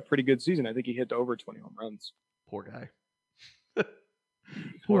guy. He had a pretty good season. I think he hit over 20 home runs. Poor guy. Who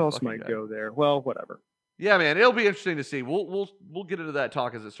Poor else fucking might guy. go there? Well, whatever. Yeah, man, it'll be interesting to see. We'll get into that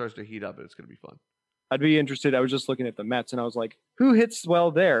talk as it starts to heat up, but it's going to be fun. I'd be interested. I was just looking at the Mets, and I was like, who hits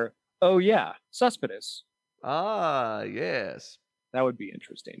well there? Oh, yeah, Cespedes. Ah, yes. That would be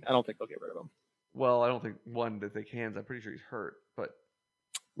interesting. I don't think they'll get rid of him. Well, I don't think that they can. I'm pretty sure he's hurt, but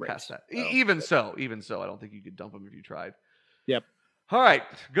past that. Oh, Even so, I don't think you could dump him if you tried. Yep. All right,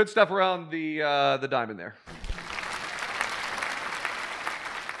 good stuff around the diamond there.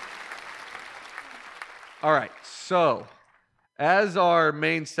 All right, so as our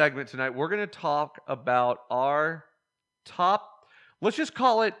main segment tonight, we're going to talk about our top, let's just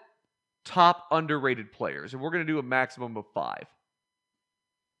call it top underrated players, and we're going to do a maximum of 5.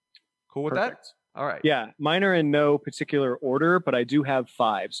 Cool with Perfect. that? All right. Yeah, mine are in no particular order, but I do have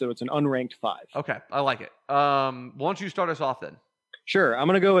 5, so it's an unranked 5. Okay, I like it. Why don't you start us off then? Sure, I'm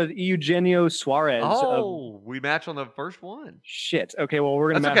going to go with Eugenio Suarez. We match on the first one. Shit. Okay, well,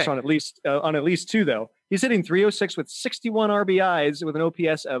 we're going to That's match okay. on at least 2, though. He's hitting 306 with 61 RBIs with an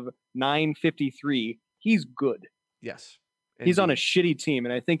OPS of 953. He's good. Yes. He's on a Indeed. shitty team,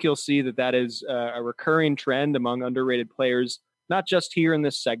 and I think you'll see that is a recurring trend among underrated players, not just here in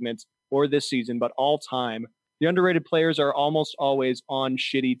this segment or this season, but all time. The underrated players are almost always on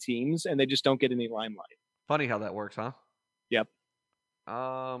shitty teams, and they just don't get any limelight. Funny how that works, huh? Yep.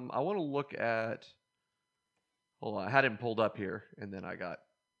 I want to look at. Hold on, I had him pulled up here, and then I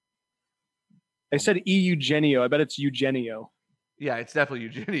said Eugenio. I bet it's Eugenio. Yeah, it's definitely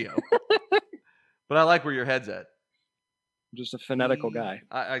Eugenio. But I like where your head's at. I'm just a phonetical guy.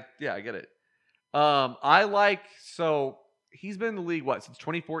 I get it. So he's been in the league since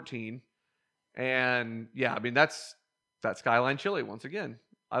 2014, and yeah, I mean that's Skyline Chili once again.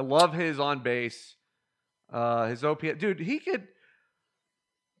 I love his on base. His OPS. Dude,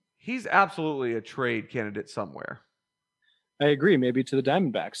 he's absolutely a trade candidate somewhere. I agree. Maybe to the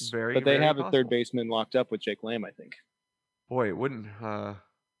Diamondbacks. Very, but they very have a possible. third baseman locked up with Jake Lamb, I think. Boy, it wouldn't.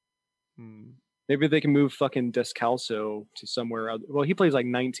 Maybe they can move fucking Descalso to somewhere else. Well, he plays like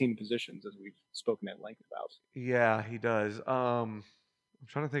 19 positions, as we've spoken at length about. Yeah, he does. I'm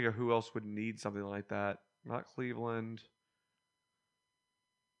trying to think of who else would need something like that. Not Cleveland.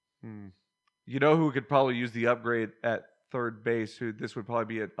 You know who could probably use the upgrade at third base? Who this would probably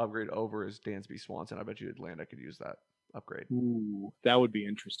be an upgrade over is Dansby Swanson. I bet you Atlanta could use that upgrade. Ooh, that would be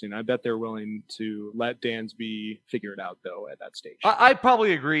interesting. I bet they're willing to let Dansby figure it out, though, at that stage. I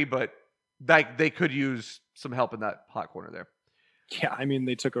probably agree, but like they could use some help in that hot corner there. Yeah, I mean,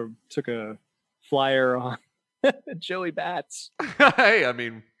 they took a flyer on Joey Bats. Hey, I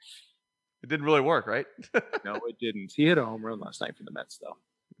mean, it didn't really work, right? No, it didn't. He hit a home run last night for the Mets, though.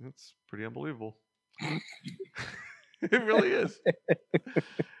 That's pretty unbelievable. It really is.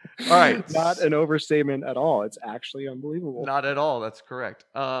 All right. Not an overstatement at all. It's actually unbelievable. Not at all. That's correct.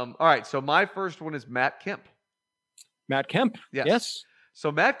 All right. So my first one is Matt Kemp. Matt Kemp. Yes.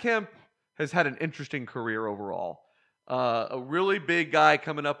 So Matt Kemp has had an interesting career overall. A really big guy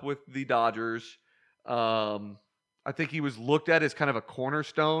coming up with the Dodgers. I think he was looked at as kind of a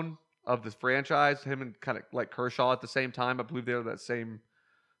cornerstone of the franchise. Him and kind of like Kershaw at the same time. I believe they were that same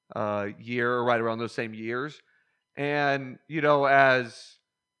year, right around those same years. And, you know,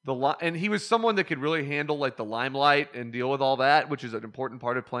 and he was someone that could really handle like the limelight and deal with all that, which is an important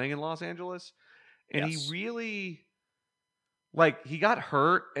part of playing in Los Angeles. And he really, like, he got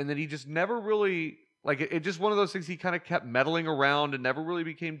hurt and then he just never really, like, it just one of those things he kind of kept meddling around and never really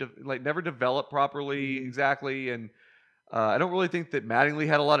became, never developed properly exactly. And I don't really think that Mattingly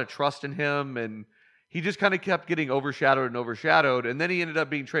had a lot of trust in him. And he just kind of kept getting overshadowed. And then he ended up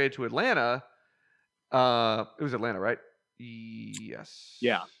being traded to Atlanta. It was Atlanta, right? Yes.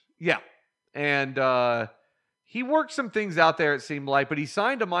 Yeah. Yeah. And he worked some things out there, it seemed like, but he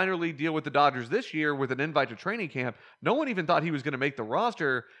signed a minor league deal with the Dodgers this year with an invite to training camp. No one even thought he was going to make the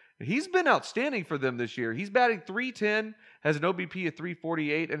roster. He's been outstanding for them this year. He's batting .310, has an OBP of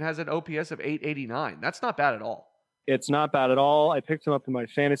 .348, and has an OPS of .889. That's not bad at all. It's not bad at all. I picked him up in my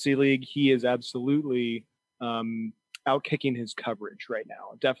fantasy league. He is absolutely outkicking his coverage right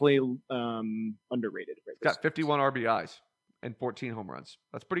now. Definitely underrated. He's got 51 RBIs and 14 home runs.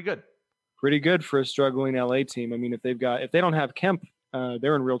 That's pretty good. Pretty good for a struggling LA team. I mean, if they don't have Kemp,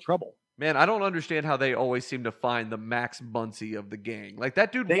 they're in real trouble. Man, I don't understand how they always seem to find the Max Muncy of the gang. Like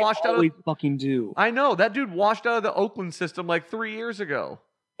that dude they washed out. They fucking do. I know that dude washed out of the Oakland system like 3 years ago.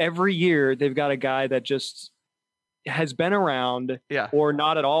 Every year they've got a guy that just has been around, or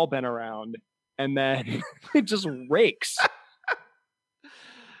not at all been around, and then it just rakes.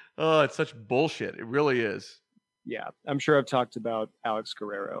 Oh, it's such bullshit. It really is. Yeah, I'm sure I've talked about Alex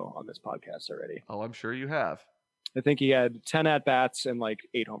Guerrero on this podcast already. Oh, I'm sure you have. I think he had 10 at-bats and like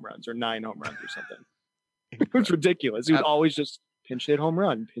 8 home runs or 9 home runs or something. It was ridiculous. He would always just pinch hit home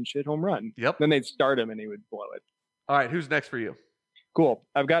run. Yep. Then they'd start him and he would blow it. All right, who's next for you? Cool.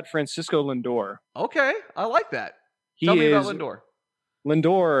 I've got Francisco Lindor. Okay, I like that. Tell me about Lindor.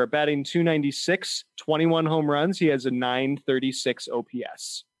 Lindor batting .296, 21 home runs. He has a .936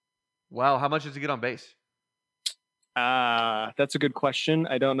 OPS. Wow, how much does he get on base? That's a good question.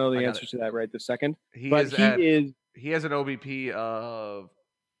 I don't know the answer to that right this second. He has an OBP of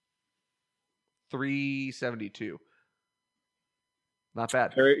 372. Not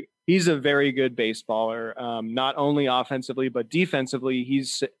bad. He's a very good baseballer, not only offensively, but defensively.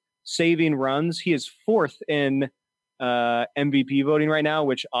 He's saving runs. He is 4th in MVP voting right now,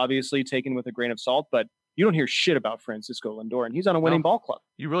 which obviously taken with a grain of salt, but you don't hear shit about Francisco Lindor, and he's on a winning ball club.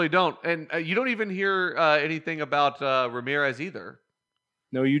 You really don't. And you don't even hear anything about Ramirez either.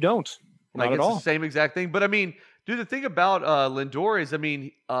 No, you don't. Not at all. It's the same exact thing. But I mean, dude, the thing about Lindor is, I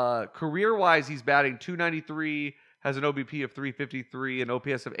mean, career-wise, he's batting .293, has an OBP of .353, and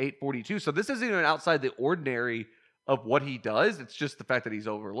OPS of .842. So this isn't even outside the ordinary of what he does. It's just the fact that he's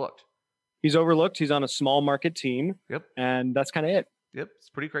overlooked. He's overlooked. He's on a small market team. Yep. And that's kind of it. Yep. It's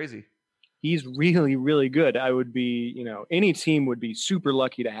pretty crazy. He's really, really good. I would be, any team would be super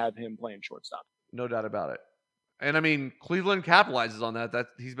lucky to have him playing shortstop. No doubt about it. And I mean, Cleveland capitalizes on that.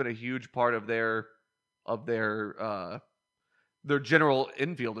 He's been a huge part of their general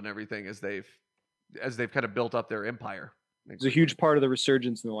infield and everything as they've kind of built up their empire. It's a huge part of the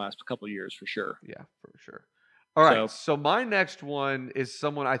resurgence in the last couple of years, for sure. Yeah, for sure. All right. So my next one is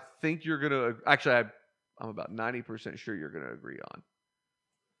someone I think you're going to actually, I'm about 90% sure you're going to agree on.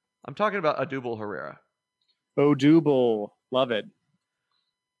 I'm talking about Odubel Herrera. Odubel. Love it.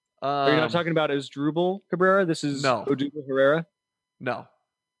 Are you not talking about Asdrubal Cabrera? This is No. Odubel Herrera. No,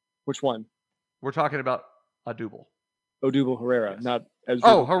 Which one? we're talking about Odubel. Odubel Herrera, Yes. not Asdrubal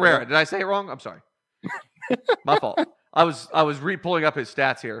Oh, Herrera. Did I say it wrong? I'm sorry. My fault. I was pulling up his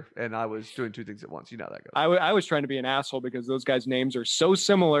stats here, and I was doing two things at once. You know how that goes. I was trying to be an asshole because those guys' names are so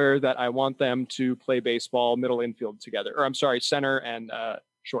similar that I want them to play baseball middle infield together. Or I'm sorry, center and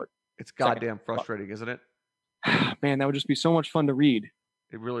short. It's goddamn frustrating, isn't it? Man, that would just be so much fun to read.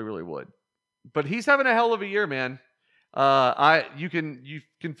 It really, really would. But he's having a hell of a year, man. You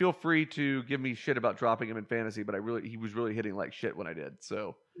can feel free to give me shit about dropping him in fantasy, but he was really hitting like shit when I did.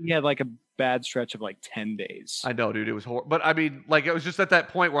 So He had like a bad stretch of like 10 days. I know, dude, it was horrible. But I mean, like it was just at that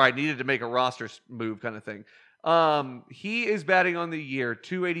point where I needed to make a roster move, kind of thing. He is batting on the year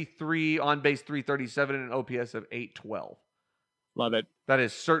 283, on base 337, and an OPS of 812. Love it. That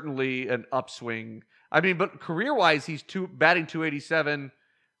is certainly an upswing. I mean, but career-wise, he's batting 287,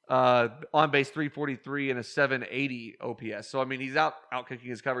 on base 343, and a 780 OPS. So I mean, he's out kicking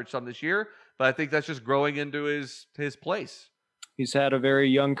his coverage some this year, but I think that's just growing into his place. He's had a very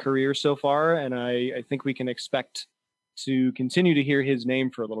young career so far, and I think we can expect to continue to hear his name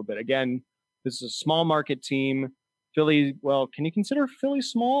for a little bit. Again, this is a small market team. Philly, well, can you consider Philly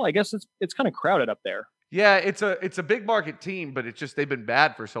small? I guess it's kind of crowded up there. Yeah, it's a big market team, but it's just they've been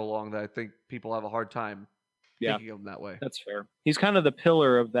bad for so long that I think people have a hard time thinking of them that way. That's fair. He's kind of the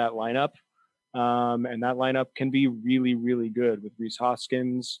pillar of that lineup, and that lineup can be really, really good with Rhys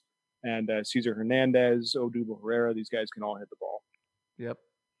Hoskins and Cesar Hernandez, Odubel Herrera. These guys can all hit the ball. Yep,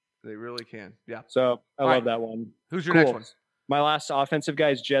 they really can. Yeah. So I All love right. that one. Who's your next one? My last offensive guy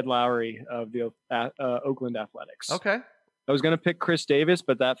is Jed Lowry of the Oakland Athletics. Okay. I was going to pick Chris Davis,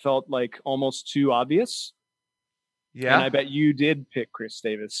 but that felt like almost too obvious. Yeah. And I bet you did pick Chris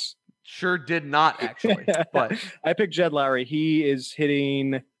Davis. Sure did not, actually. But I picked Jed Lowry. He is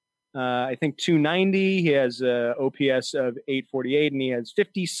hitting, I think, 290. He has an OPS of 848, and he has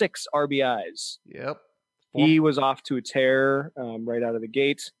 56 RBIs. yep. He was off to a tear right out of the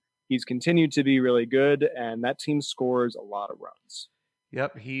gate. He's continued to be really good, and that team scores a lot of runs.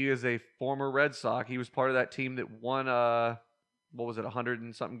 Yep, he is a former Red Sox. He was part of that team that won, 100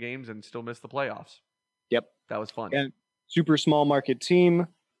 and something games and still missed the playoffs. Yep. That was fun. And super small market team.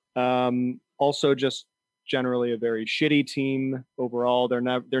 Also just generally a very shitty team overall. They're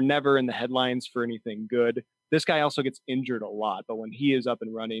never in the headlines for anything good. This guy also gets injured a lot, but when he is up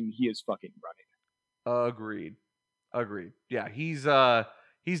and running, he is fucking running. Agreed. Yeah, he's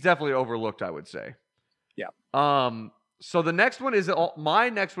definitely overlooked, I would say. Yeah. So the next one is my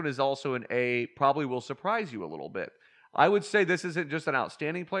next one is also an A. Probably will surprise you a little bit. I would say this isn't just an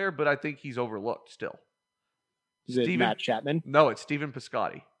outstanding player, but I think he's overlooked still. Is it Matt Chapman? No, it's Stephen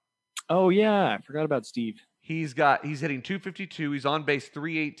Piscotty. Oh yeah, I forgot about Steve. He's hitting 252. He's on base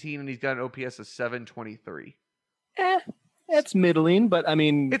 318, and he's got an OPS of 723. It's middling, but I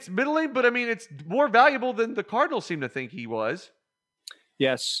mean, It's middling, but I mean it's more valuable than the Cardinals seem to think he was.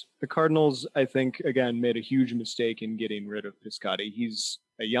 yes, the Cardinals, I think, again, made a huge mistake in getting rid of Piscotty. He's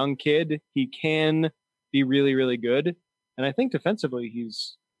a young kid. He can be really, really good. And I think defensively,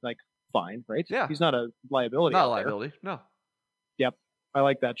 he's like fine, right? Yeah. He's not a liability. Not a out there. liability. No. Yep. I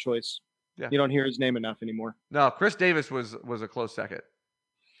like that choice. Yeah. You don't hear his name enough anymore. No, Chris Davis was a close second.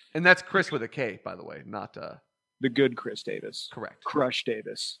 And that's Chris with a K, by the way, not The good Chris Davis. correct. Crush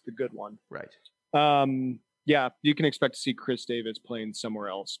Davis, the good one. Right. Yeah, you can expect to see Chris Davis playing somewhere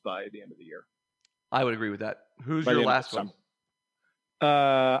else by the end of the year. I would agree with that. Who's By the your end of last the one?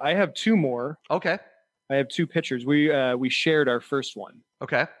 I have two more. Okay. I have two pitchers. We shared our first one.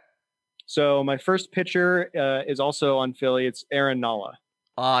 Okay. So my first pitcher is also on Philly. It's Aaron Nola.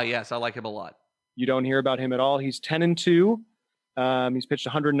 Yes, I like him a lot. You don't hear about him at all. He's 10-2. He's pitched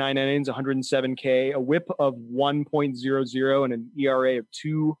 109 innings, 107 K, a WHIP of 1.00, and an ERA of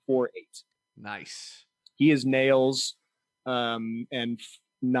 2.48. Nice. He is nails, and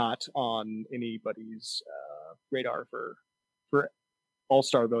not on anybody's radar for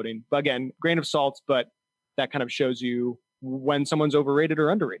all-star voting. But again, grain of salt, but that kind of shows you when someone's overrated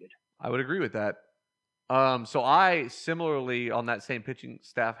or underrated. I would agree with that. So I similarly on that same pitching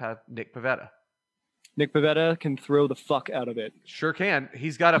staff have Nick Pivetta. Nick Pivetta can throw the fuck out of it. Sure can.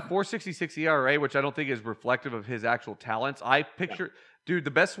 He's got a 4.66 ERA, which I don't think is reflective of his actual talents. I picture, dude,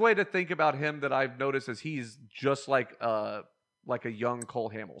 the best way to think about him that I've noticed is he's just like a young Cole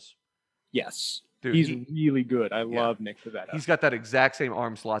Hamels. Yes. Dude, he's really good. I love Nick Pivetta. He's got that exact same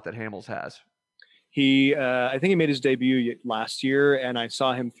arm slot that Hamels has. I think he made his debut last year, and I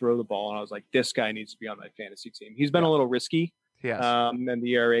saw him throw the ball, and I was like, this guy needs to be on my fantasy team. He's been a little risky. Yes. And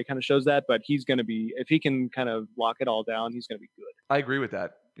the ERA kind of shows that, but he's going to be, if he can kind of lock it all down, he's going to be good. I agree with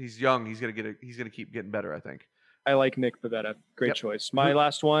that. he's young. He's gonna keep getting better, I think. I like Nick Pivetta. Great Yep. choice. My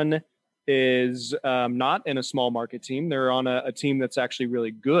last one is not in a small market team. They're on a team that's actually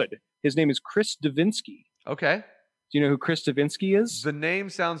really good. His name is Chris Davinsky. Okay. Do you know who Chris Davinsky is? The name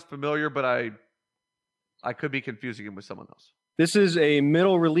sounds familiar, but I could be confusing him with someone else. This is a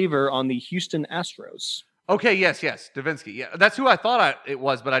middle reliever on the Houston Astros. Okay, yes, Davinsky. Yeah, that's who I thought it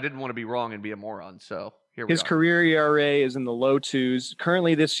was, but I didn't want to be wrong and be a moron. So here we are. His career ERA is in the low twos.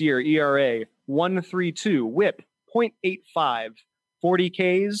 Currently this year, ERA 1.32, WHIP 0.85, 40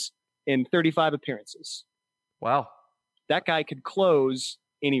 Ks in 35 appearances. Wow. That guy could close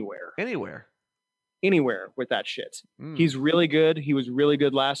anywhere with that shit. He's really good. He was really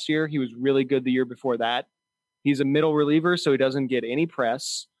good last year. He was really good the year before that. He's a middle reliever, so he doesn't get any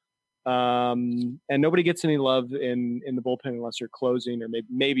press. And nobody gets any love in the bullpen unless you're closing or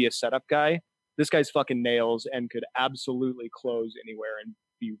maybe a setup guy. This guy's fucking nails and could absolutely close anywhere and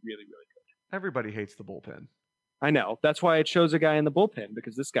be really, really good. Everybody hates the bullpen. I know. That's why I chose a guy in the bullpen,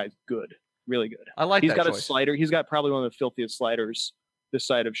 because this guy's good. Really good. I like He's that got choice. a slider. He's got probably one of the filthiest sliders this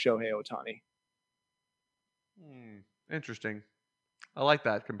side of Shohei Ohtani. Interesting. I like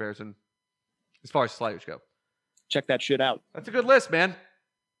that comparison as far as sliders go. Check that shit out. That's a good list, man.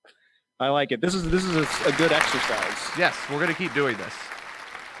 I like it. This is a good exercise. Yes, we're going to keep doing this.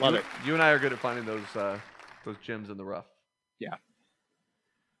 Love it. You and I are good at finding those gems in the rough. Yeah.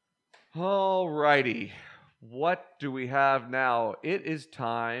 All righty. What do we have now? It is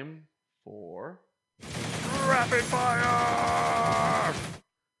time for Rapid Fire!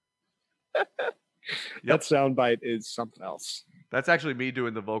 That soundbite is something else. That's actually me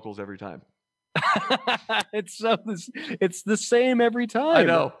doing the vocals every time. It's the same every time. I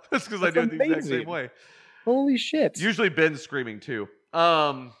know. That's because I do it the exact same way. Holy shit. Usually Ben's screaming too.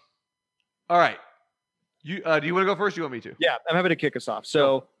 All right. Do you want to go first? Or you want me to? Yeah, I'm happy to kick us off.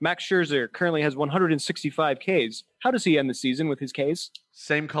 So Max Scherzer currently has 165 Ks. How does he end the season with his Ks?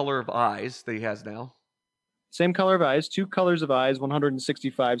 Same color of eyes that he has now. Same color of eyes, 2 colors of eyes,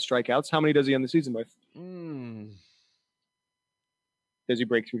 165 strikeouts. How many does he end the season with? Does he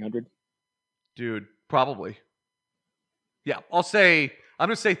break 300? Dude, probably. Yeah, I'm going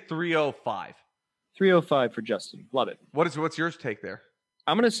to say 305. 305 for Justin. Love it. What's yours take there?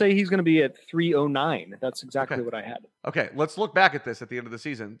 I'm going to say he's going to be at 309. That's exactly what I had. Okay, let's look back at this at the end of the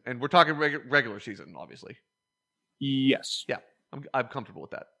season. And we're talking regular season, obviously. Yes. Yeah, I'm comfortable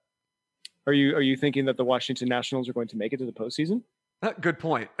with that. Are you thinking that the Washington Nationals are going to make it to the postseason? Good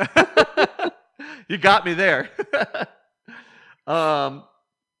point. You got me there. Are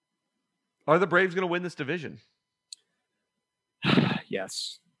the Braves going to win this division?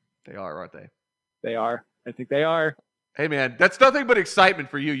 Yes. They are, aren't they? They are. I think they are. Hey, man, that's nothing but excitement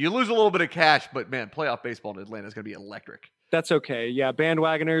for you. You lose a little bit of cash, but, man, playoff baseball in Atlanta is going to be electric. That's okay. Yeah,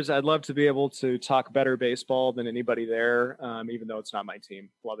 bandwagoners, I'd love to be able to talk better baseball than anybody there, even though it's not my team.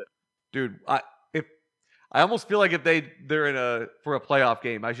 Love it. Dude, I almost feel like if they're for a playoff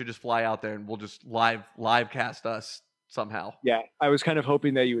game, I should just fly out there and we'll just live cast us somehow. Yeah, I was kind of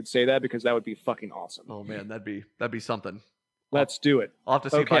hoping that you would say that because that would be fucking awesome. Oh, man, that'd be something. Let's do it. I'll have to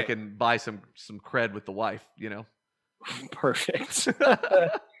see if I can buy some cred with the wife, you know. Perfect.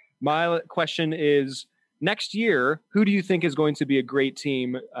 My question is, next year, who do you think is going to be a great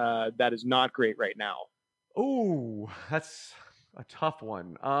team that is not great right now? Oh, that's a tough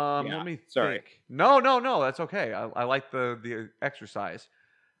one. Let me think. Sorry. No, that's okay. I like the exercise.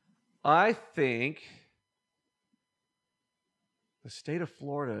 I think the state of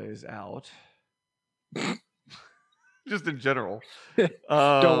Florida is out. Just in general.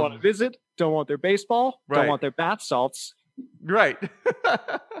 Don't want to visit. Don't want their baseball. Right. Don't want their bath salts. Right.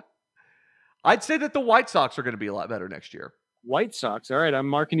 I'd say that the White Sox are going to be a lot better next year. White Sox. All right, I'm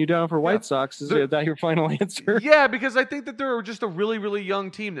marking you down for White Sox. Is that your final answer? Yeah, because I think that they're just a really, really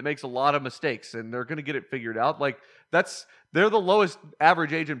young team that makes a lot of mistakes, and they're going to get it figured out. Like they're the lowest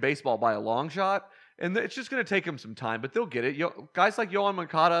average age in baseball by a long shot, and it's just going to take them some time, but they'll get it. Guys like Yohan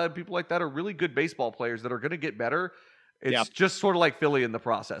Moncada and people like that are really good baseball players that are going to get better. It's just sort of like Philly in the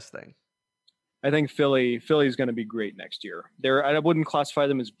process thing. I think Philly's going to be great next year. I wouldn't classify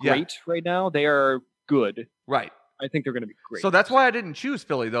them as great right now. They are good. Right. I think they're going to be great. So that's why I didn't choose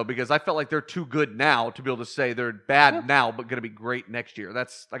Philly, though, because I felt like they're too good now to be able to say they're bad now, but going to be great next year.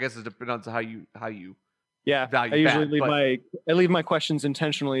 That's, I guess, it depends on how you value. I usually leave my questions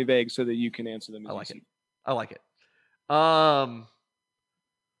intentionally vague so that you can answer them. I like it.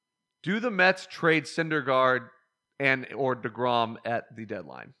 Do the Mets trade Syndergaard or DeGrom at the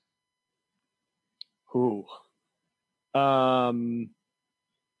deadline? I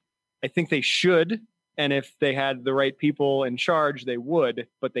think they should. And if they had the right people in charge, they would,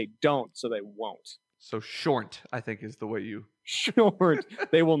 but they don't, so they won't. So short, I think, is the way you... Short.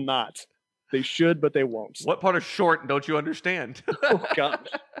 They will not. They should, but they won't. What part of short don't you understand? Oh, gosh.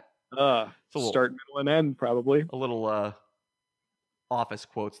 Start, middle, and end, probably. A little office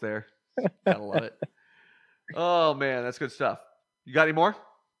quotes there. Gotta love it. Oh, man, that's good stuff. You got any more?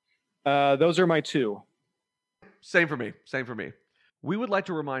 Those are my two. Same for me. We would like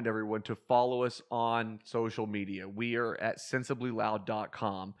to remind everyone to follow us on social media. We are at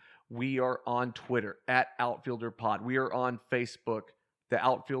sensiblyloud.com. We are on Twitter at Outfielder Pod. We are on Facebook, the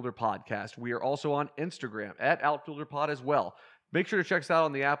Outfielder Podcast. We are also on Instagram at Outfielder Pod as well. Make sure to check us out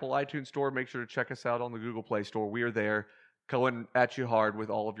on the Apple iTunes Store. Make sure to check us out on the Google Play Store. We are there, going at you hard with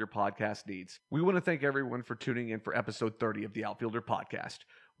all of your podcast needs. We want to thank everyone for tuning in for episode 30 of the Outfielder Podcast.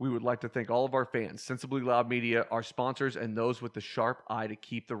 We would like to thank all of our fans, Sensibly Loud Media, our sponsors, and those with the sharp eye to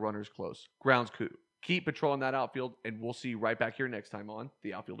keep the runners close. Grounds crew, keep patrolling that outfield, and we'll see you right back here next time on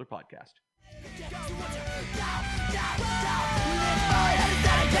the Outfielder Podcast.